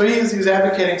So he's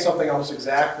advocating something almost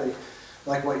exactly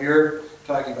like what you're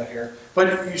talking about here.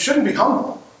 But you shouldn't be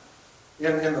humble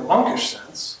in the monkish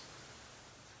sense.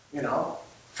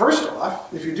 First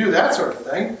off, if you do that sort of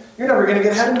thing, you're never going to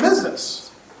get ahead in business,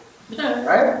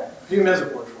 right? Hume is a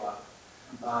bourgeois.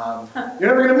 You're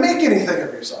never going to make anything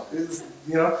of yourself.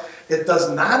 It does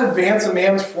not advance a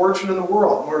man's fortune in the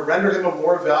world, nor render him a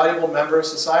more valuable member of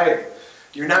society.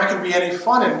 you're not going to be any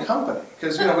fun in company.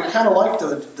 Because, we kind of like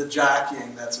the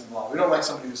jockeying that's involved. We don't like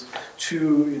somebody who's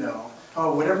too,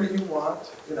 oh, whatever you want,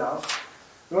 We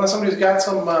want somebody who's got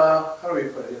some, how do we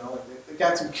put it, like they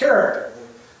got some character.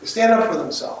 They stand up for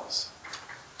themselves.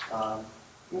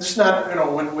 It's not,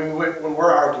 when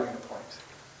we're arguing a point,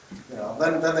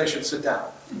 then they should sit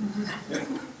down.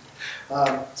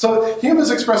 So Hume is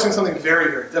expressing something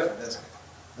very, very different, isn't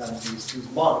he, than these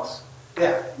monks.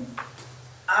 Yeah.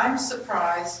 I'm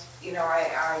surprised,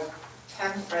 I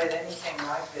haven't read anything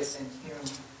like this in Hume.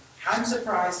 I'm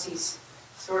surprised he's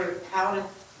sort of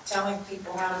telling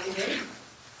people how to behave.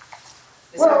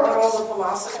 Is that what all the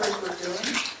philosophers were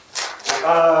doing?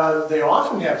 They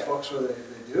often have books where they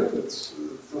do.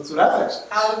 That's what ethics is.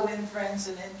 How to win friends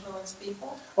and influence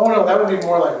people? Oh no, that would be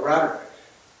more like rhetoric.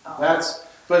 Oh.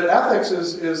 But ethics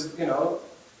is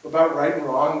about right and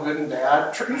wrong, good and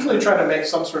bad. Usually trying to make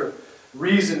some sort of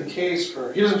reasoned case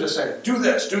for. He doesn't just say do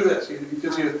this, do this. He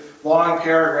gives you long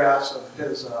paragraphs of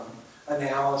his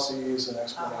analyses and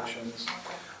explanations.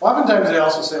 Okay. Oftentimes they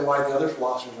also say why the other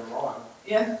philosophers are wrong.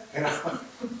 Yeah.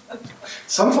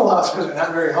 Some philosophers are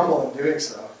not very humble in doing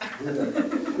so. You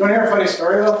want to hear a funny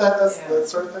story about that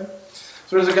sort of thing?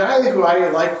 So there's a guy who I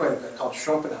like quite a bit called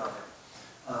Schopenhauer,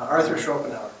 Arthur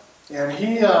Schopenhauer. And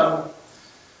he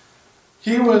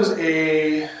was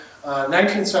a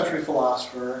 19th century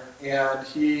philosopher, and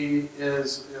he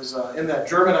is in that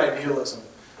German idealism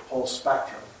whole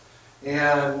spectrum.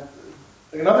 And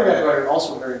another guy who I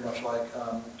also very much like,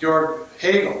 Georg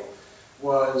Hegel,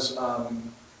 was a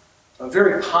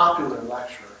very popular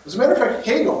lecturer. As a matter of fact,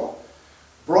 Hegel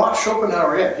brought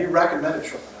Schopenhauer in. He recommended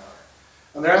Schopenhauer.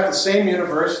 And they're at the same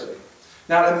university.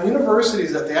 Now, in the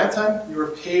universities at that time, you were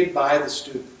paid by the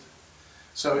student.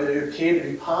 So you were paid to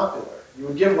be popular. You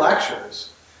would give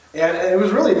lectures. And it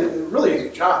was really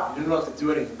easy job. You didn't have to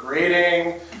do any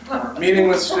grading or meeting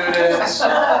with students. You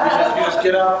just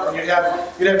get up and you'd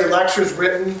have your lectures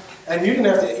written, and you didn't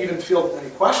have to even field any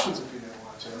questions if you didn't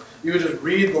want to. You would just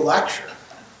read the lecture,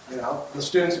 The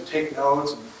students would take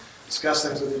notes and discuss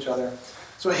things with each other.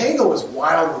 So Hegel was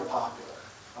wildly popular.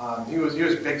 He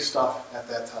was big stuff at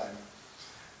that time.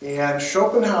 And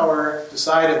Schopenhauer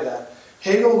decided that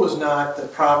Hegel was not the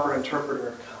proper interpreter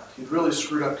of Kant. He'd really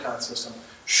screwed up Kant's system.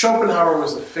 Schopenhauer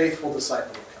was the faithful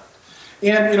disciple of Kant.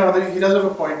 And, he does have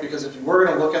a point, because if you were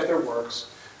going to look at their works,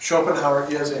 Schopenhauer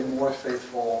is a more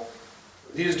faithful,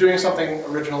 he's doing something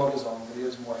original of his own, but he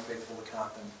is more faithful to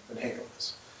Kant than Hegel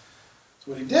is.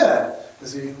 So what he did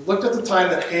is he looked at the time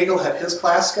that Hegel had his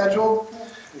class scheduled,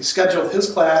 and he scheduled his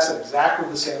class at exactly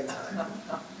the same time.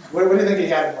 What do you think he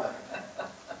had in mind?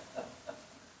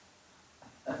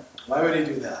 Why would he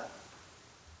do that?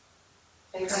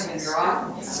 Exactly.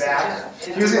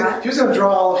 He was going to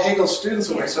draw all of Hegel's students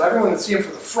away, so everyone would see him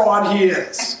for the fraud he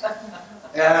is.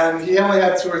 And he only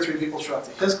had 2 or 3 people show up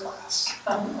to his class.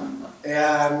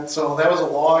 And so that was a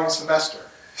long semester.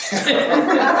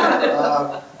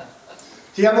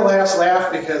 He had the last laugh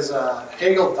because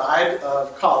Hegel died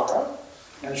of cholera,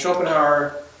 and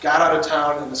Schopenhauer got out of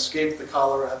town and escaped the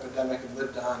cholera epidemic and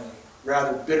lived on a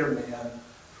rather bitter man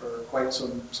for quite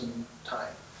some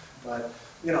time. But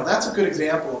that's a good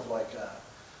example of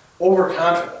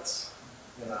overconfidence.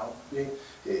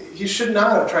 He should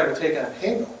not have tried to take on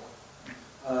Hegel.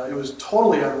 It was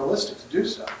totally unrealistic to do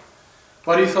so.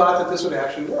 But he thought that this would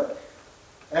actually work.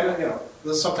 And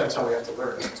this is sometimes how we have to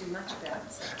learn. Too much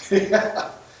balance.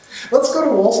 Yeah. Let's go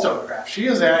to Wollstonecraft. She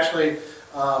is actually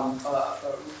a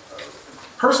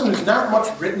person who's not much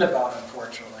written about,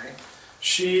 unfortunately.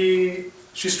 She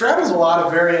straddles a lot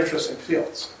of very interesting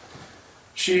fields.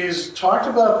 She's talked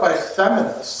about by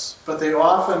feminists, but they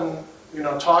often,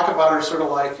 talk about her sort of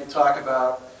like you talk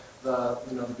about the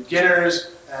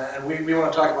beginners, and we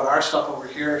want to talk about our stuff over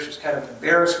here. She's kind of an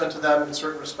embarrassment to them in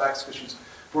certain respects because she's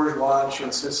bourgeois and she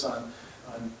insists on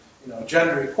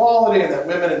gender equality and that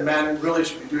women and men really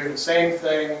should be doing the same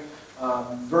thing,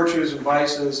 virtues and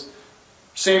vices,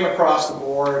 same across the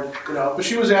board, But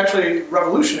she was actually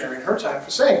revolutionary in her time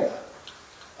for saying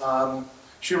that.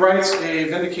 She writes a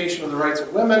Vindication of the Rights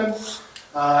of Women,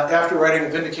 after writing a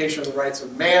Vindication of the Rights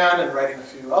of Man and writing a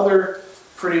few other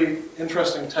pretty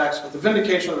interesting texts, but the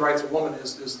Vindication of the Rights of Women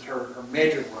is her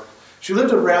major work. She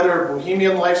lived a rather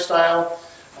bohemian lifestyle.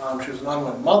 She was an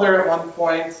unwed mother at one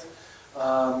point.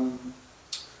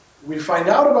 We find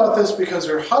out about this because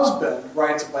her husband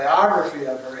writes a biography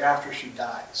of her after she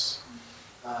dies,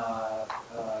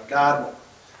 Godwin.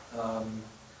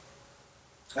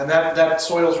 And that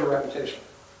soils her reputation.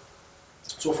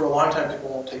 So for a long time, people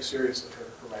won't take seriously her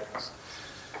writings.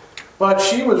 But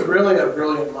she was really a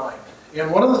brilliant mind.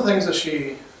 And one of the things that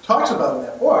she talks about in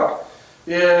that book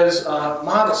is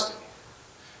modesty.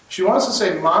 She wants to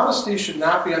say modesty should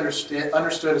not be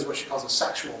understood as what she calls a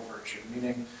sexual virtue,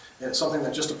 meaning it's something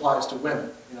that just applies to women.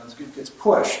 It gets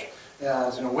pushed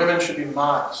as, women should be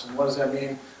modest. And what does that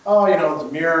mean? Oh,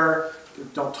 demure,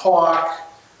 don't talk,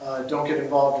 don't get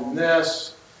involved in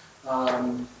this.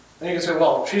 And you can say,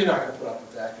 well, she's not going to put up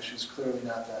with that because she's clearly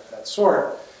not that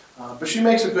sort. But she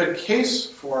makes a good case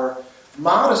for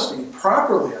modesty,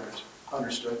 properly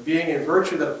understood, being a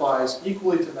virtue that applies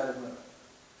equally to men and women.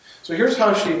 So here's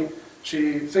how she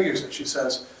figures it. She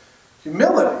says,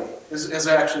 humility is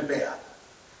actually bad.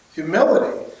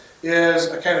 Humility is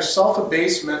a kind of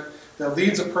self-abasement that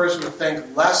leads a person to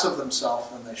think less of themselves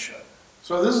than they should.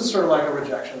 So this is sort of like a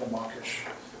rejection of the monkish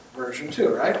version too,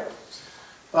 right?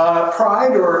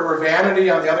 Pride or vanity,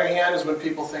 on the other hand, is when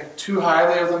people think too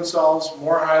highly of themselves,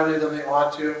 more highly than they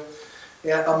ought to.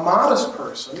 And a modest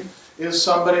person is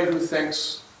somebody who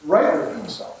thinks rightly of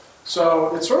himself.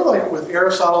 So it's sort of like with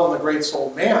Aristotle and the great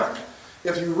souled man.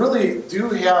 If you really do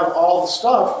have all the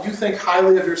stuff, you think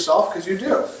highly of yourself because you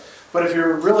do. But if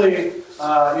you're really, you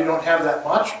don't have that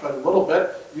much, but a little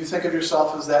bit, you think of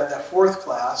yourself as that fourth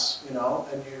class, and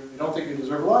you don't think you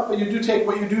deserve a lot, but you do take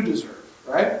what you do deserve,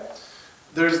 right?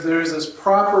 There's this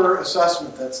proper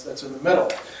assessment that's in the middle.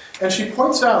 And she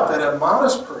points out that a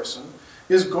modest person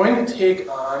is going to take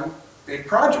on big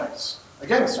projects.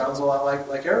 Again, it sounds a lot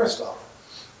like Aristotle.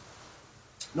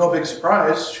 No big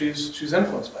surprise, she's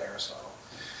influenced by Aristotle.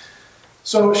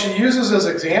 So she uses as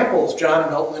examples John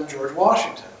Milton and George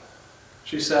Washington.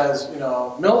 She says,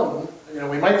 Milton,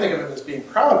 we might think of him as being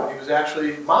proud, but he was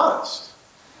actually modest.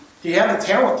 He had the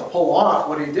talent to pull off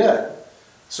what he did,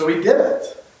 so he did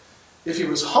it. If he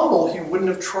was humble, he wouldn't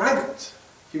have tried it.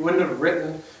 He wouldn't have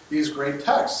written these great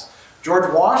texts.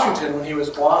 George Washington, when he was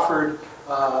offered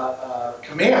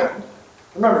command,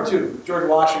 remember too, George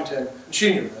Washington, and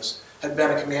she knew this, had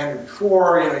been a commander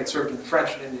before, he'd served in the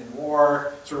French and Indian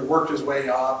War, sort of worked his way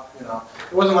up,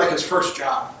 It wasn't like his first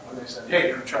job when they said, hey,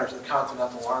 you're in charge of the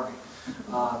Continental Army.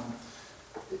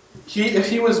 If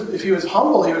he was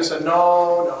humble, he would have said,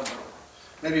 no.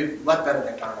 Maybe let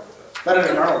Benedict Arnold do it.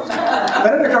 Benedict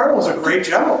Arnold was a great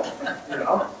general,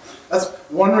 That's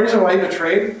one reason why he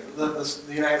betrayed the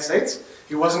United States.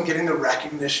 He wasn't getting the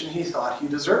recognition he thought he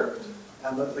deserved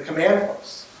and the command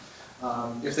posts.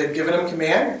 If they'd given him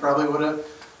command, he probably would have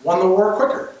won the war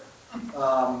quicker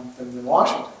than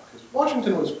Washington. Because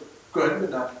Washington was good, but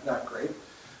not great.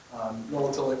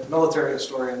 Military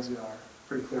historians are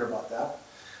pretty clear about that.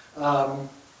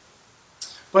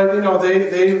 But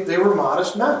they were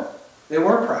modest men. They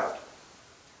weren't proud.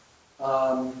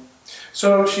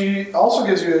 So she also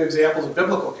gives you examples of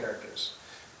biblical characters.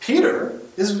 Peter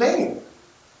is vain.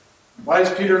 Why is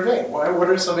Peter vain? What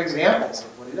are some examples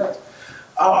of what he does?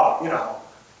 Oh,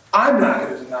 I'm not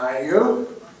going to deny you.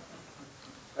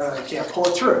 You can't pull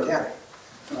it through, can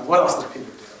he? What else did Peter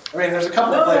do? I mean, there's a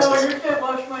couple of places. No, you can't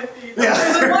wash my feet. Yeah.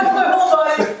 Wash my whole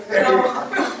body.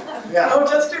 Yeah. No,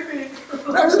 just your feet.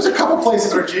 There's a couple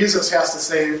places where Jesus has to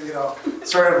say,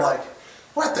 sort of like,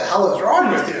 what the hell is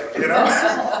wrong with you?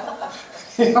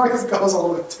 He always goes a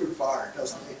little bit too far,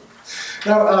 doesn't he?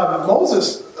 Now,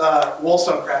 Moses,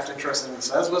 Wollstonecraft interestingly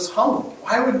says, was humble.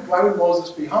 Why would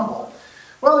Moses be humble?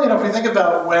 Well, if we think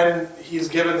about when he's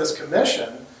given this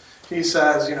commission, he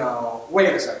says,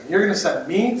 wait a second, you're going to send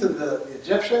me to the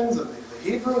Egyptians and the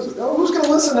Hebrews? Who's going to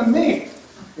listen to me?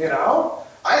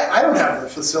 I don't have the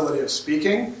facility of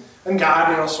speaking. And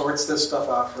God, sorts this stuff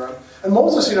out for him. And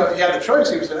Moses, if he had the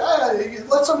choice, he would say,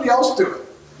 let somebody else do it.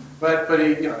 But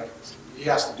he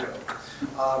has to do it.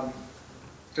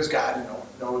 Because God,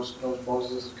 knows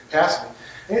Moses' capacity.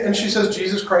 And she says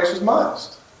Jesus Christ was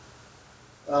modest.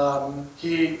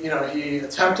 He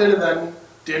attempted and then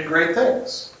did great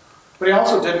things. But he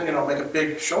also didn't, make a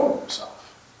big show of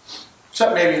himself.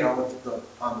 Except maybe, with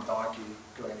on the donkey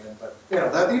going in. But,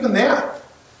 even that.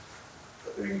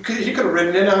 He could have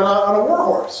ridden in on a war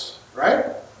horse, right?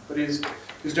 But he's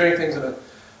doing things in a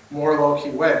more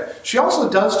low-key way. She also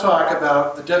does talk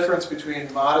about the difference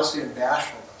between modesty and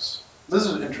bashfulness. This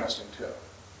is interesting, too.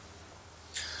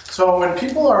 So when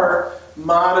people are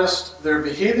modest, they're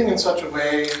behaving in such a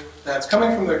way that's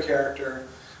coming from their character,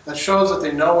 that shows that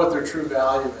they know what their true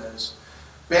value is.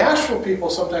 Bashful people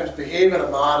sometimes behave in a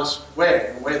modest way,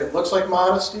 in a way that looks like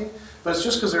modesty, but it's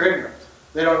just because they're ignorant.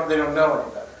 They don't know any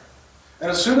better. And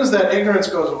as soon as that ignorance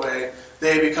goes away,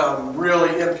 they become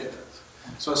really impudent.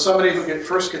 So somebody who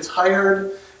first gets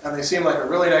hired, and they seem like a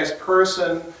really nice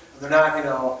person, and they're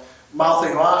not,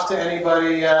 mouthing off to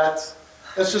anybody yet.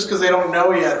 That's just because they don't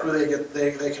know yet who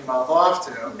they can mouth off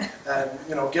to. And,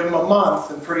 give them a month,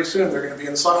 and pretty soon they're going to be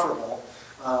insufferable.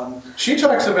 She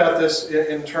talks about this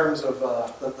in terms of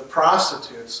the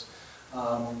prostitutes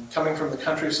coming from the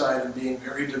countryside and being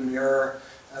very demure,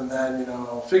 and then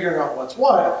figuring out what's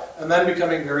what, and then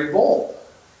becoming very bold.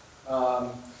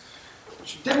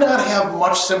 She did not have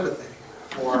much sympathy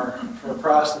for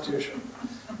prostitution.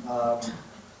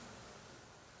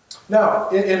 Now,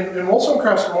 in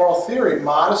Wollstonecraft's moral theory,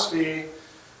 modesty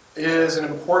is an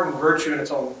important virtue in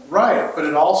its own right, but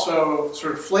it also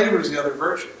sort of flavors the other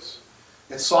virtues.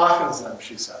 It softens them,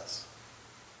 she says.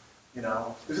 If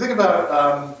you think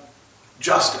about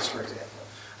justice, for example,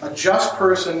 a just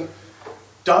person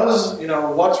does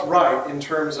what's right in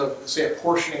terms of, say,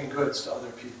 apportioning goods to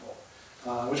other people,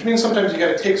 which means sometimes you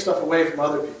got to take stuff away from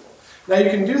other people. Now you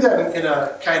can do that in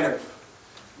a kind of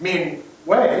mean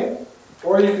way,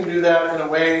 or you can do that in a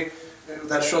way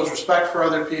that shows respect for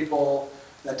other people,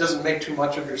 that doesn't make too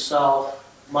much of yourself.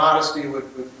 Modesty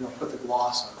would put the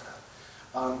gloss on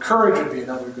that. Courage would be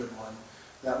another good one,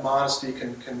 that modesty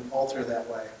can alter that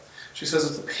way. She says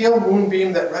it's a pale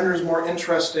moonbeam that renders more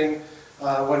interesting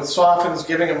when it softens,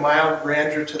 giving a mild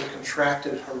grandeur to the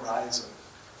contracted horizon.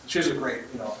 She's a great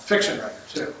fiction writer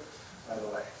too, by the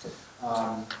way.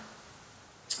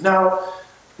 Now,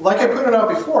 like I pointed out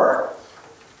before,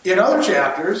 in other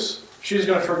chapters, she's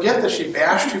going to forget that she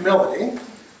bashed humility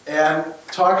and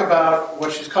talk about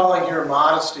what she's calling here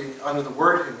modesty under the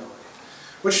word humility,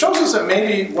 which shows us that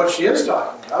maybe what she is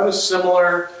talking about is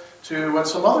similar to what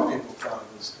some other people thought of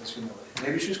as humility.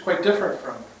 Maybe she's quite different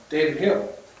from David Hume.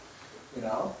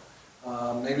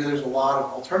 Maybe there's a lot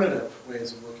of alternative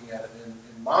ways of looking at it in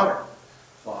modern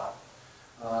thought.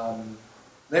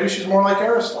 Maybe she's more like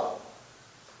Aristotle.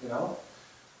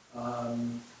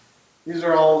 These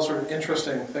are all sort of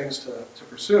interesting things to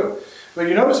pursue. But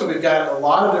you notice that we've got a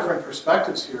lot of different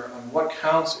perspectives here on what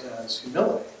counts as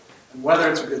humility and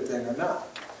whether it's a good thing or not.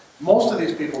 Most of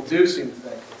these people do seem to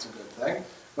think it's a good thing,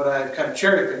 but I've kind of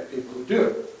cherry-picked people who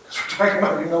do, because we're talking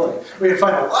about humility. We can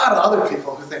find a lot of other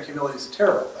people who think humility is a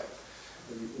terrible thing.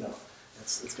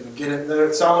 It's going to get it.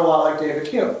 They sound a lot like David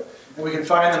Hume. And we can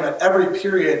find them at every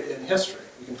period in history.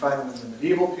 We can find them in the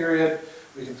medieval period.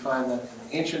 We can find them in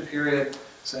the ancient period,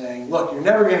 saying, look, you're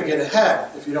never going to get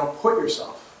ahead if you don't put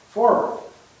yourself forward.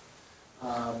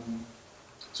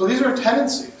 So these are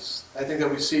tendencies, I think, that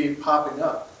we see popping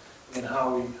up in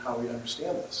how we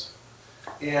understand this.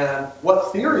 And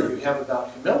what theory you have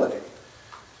about humility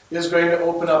is going to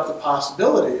open up the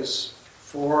possibilities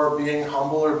for being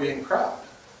humble or being proud.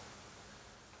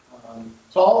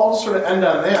 So I'll sort of end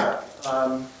on that.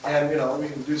 And, we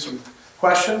can do some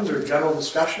questions or general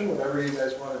discussion, whatever you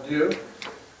guys want to do.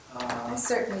 I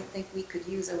certainly think we could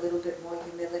use a little bit more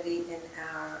humility in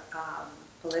our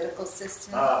political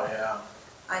system. Oh, yeah.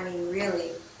 I mean,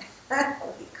 really,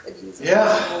 we could use a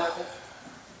little more of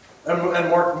it. And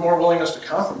more willingness to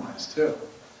compromise, too.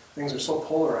 Things are so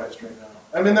polarized right now.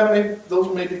 I mean,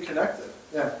 those may be connected.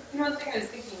 Yeah. One thing I was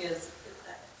thinking is,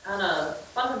 on a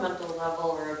fundamental level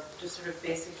or just sort of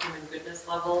basic human goodness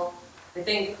level, I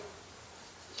think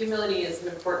humility is an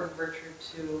important virtue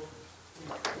to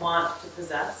want to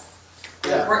possess.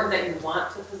 It's important that you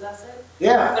want to possess it.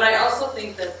 Yeah. But I also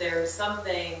think that there's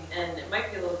something, and it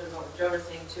might be a little bit about what Joe was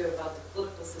saying too about the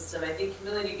political system. I think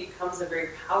humility becomes a very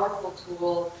powerful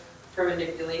tool for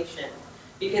manipulation.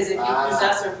 Because if you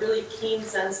possess a really keen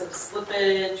sense of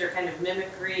slippage or kind of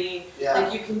mimicry,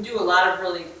 like you can do a lot of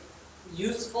really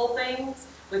useful things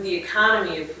with the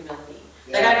economy of humility.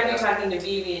 Like I could be talking to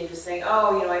Vivi and just saying,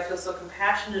 I feel so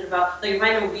compassionate about, like if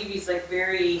I know Vivi's like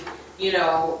very,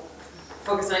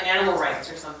 focused on animal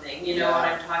rights or something, and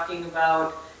I'm talking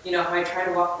about, how I try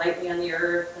to walk lightly on the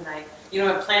earth and I,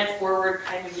 a plant forward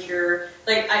kind of eater.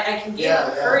 Like I can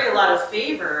curry a lot of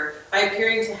favor by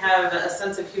appearing to have a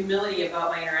sense of humility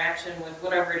about my interaction with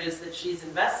whatever it is that she's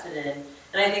invested in.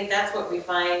 And I think that's what we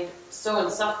find so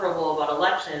insufferable about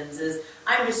elections is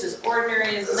I'm just as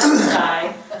ordinary as the next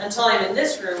guy until I'm in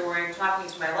this room where I'm talking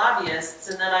to my lobbyists,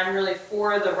 and then I'm really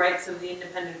for the rights of the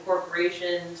independent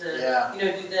corporation to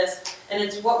do this. And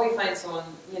it's what we find so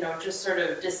just sort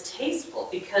of distasteful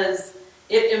because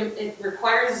it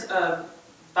requires a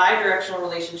bi-directional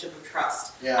relationship of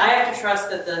trust. Yeah. I have to trust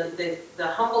that the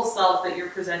humble self that you're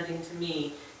presenting to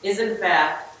me is in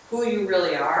fact who you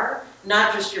really are,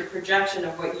 not just your projection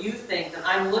of what you think that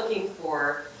I'm looking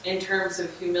for in terms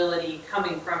of humility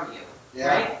coming from you,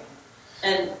 right?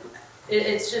 And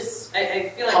it's just, I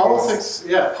feel like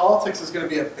politics is going to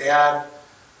be a bad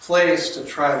place to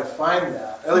try to find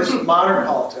that, at least in modern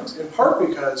politics, in part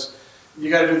because you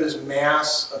got to do this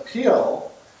mass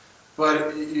appeal, but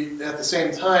at the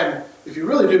same time, if you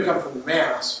really do come from the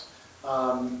mass,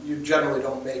 you generally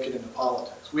don't make it into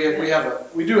politics. We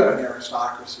do have an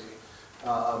aristocracy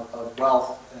of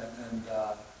wealth and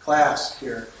class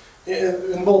here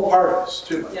in both parties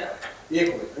too,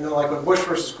 equally. You know, like when Bush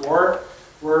versus Gore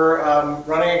were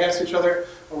running against each other,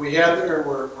 what we had there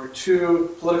were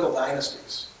two political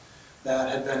dynasties that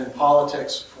had been in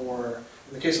politics for,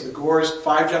 in the case of the Gores,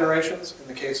 5 generations, in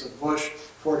the case of Bush,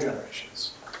 4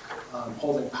 generations,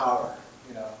 holding power,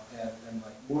 you know, and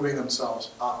like moving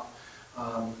themselves up.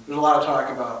 There's a lot of talk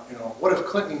about, you know, what if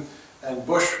Clinton and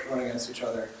Bush run against each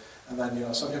other? And then, you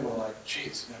know, some people are like,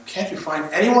 geez, you know, can't you find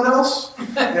anyone else?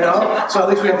 You know, so at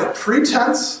least we have the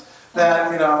pretense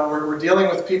that, you know, we're dealing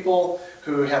with people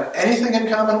who have anything in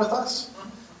common with us,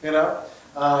 you know.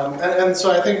 And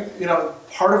so I think, you know,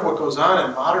 part of what goes on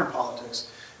in modern politics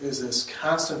is this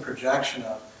constant projection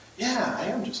of, yeah, I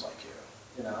am just like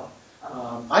you, you know.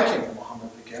 I came from a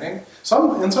humble beginning.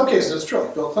 In some cases it's true,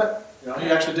 like Bill Clinton. You know,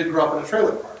 he actually did grow up in a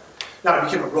trailer park. Now he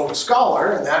became a Rhodes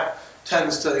Scholar, and that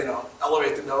tends to, you know,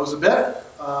 elevate the nose a bit.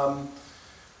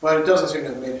 But it doesn't seem to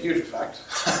have made a huge effect.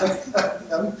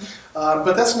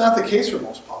 But that's not the case for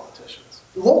most politicians.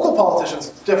 Local politicians,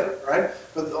 it's different, right?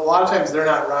 But a lot of times they're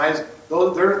not rising.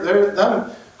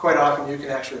 Them, quite often, you can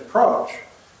actually approach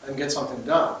and get something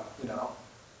done, you know,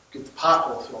 get the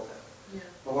pothole filled in. Yeah.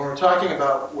 But when we're talking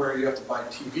about where you have to buy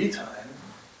TV time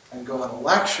and go on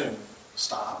election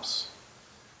stops,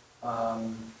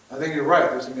 I think you're right.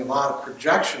 There's going to be a lot of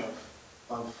projection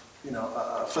of you know,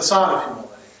 a facade of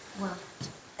humility. Well,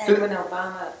 and when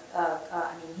Obama,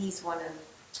 I mean, he's one of,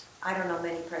 I don't know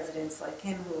many presidents like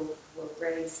him who were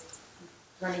raised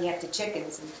running after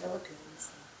chickens in the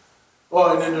Philippines.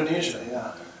 Well, in Indonesia,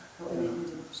 yeah. Oh, in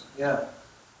Indonesia. Yeah.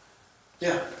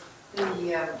 Yeah.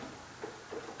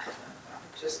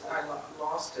 I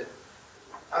lost it.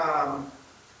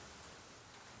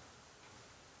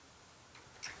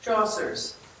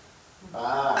 Chaucer's.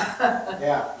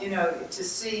 Yeah. You know, to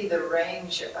see the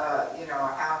range, you know,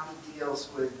 how he deals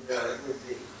with the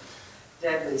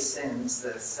deadly sins,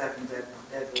 the 7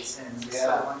 deadly sins, is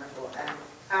so wonderful. And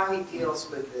how he deals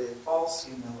with the false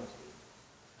humility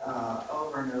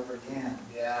over and over again.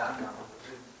 Yeah. You know,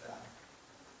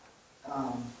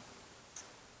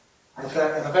 And the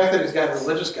fact that he's got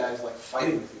religious guys like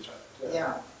fighting with each other. Too.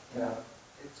 Yeah. Yeah.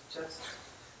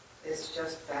 It's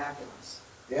just fabulous.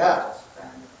 Yeah. It's just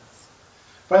fabulous.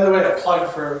 By the way, a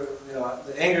plug for, you know,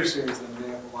 the Anger series that I'm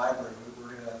doing at the library. We're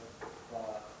going to, I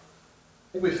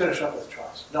think we finish up with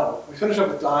Chaucer. No, we finish up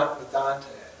with Dante, I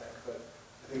think, but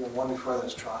I think the one before that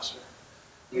is Chaucer.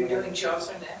 You're doing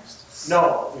Chaucer next?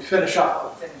 No, we finish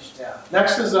up. Finished. Yeah.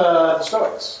 Next is the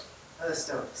Stoics. Oh, the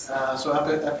Stoics. So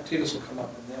Epictetus will come up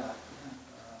in that.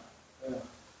 Yeah.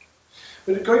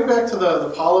 But going back to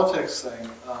the politics thing,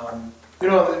 you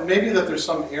know, maybe that there's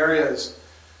some areas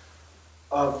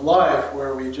of life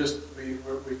where we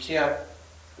can't,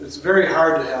 it's very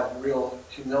hard to have real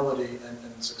humility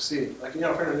and succeed. Like, you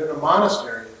know, if you're in a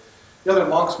monastery, the other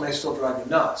monks may still drive you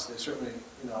nuts. They certainly,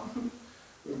 you know,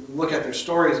 look at their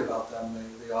stories about them,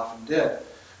 they often did.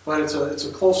 But it's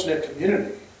a close-knit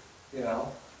community, you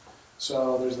know.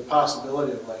 So there's the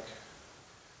possibility of, like,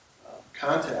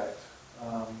 contact.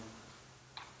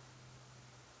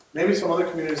 Maybe some other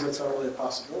communities that's not really a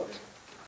possibility.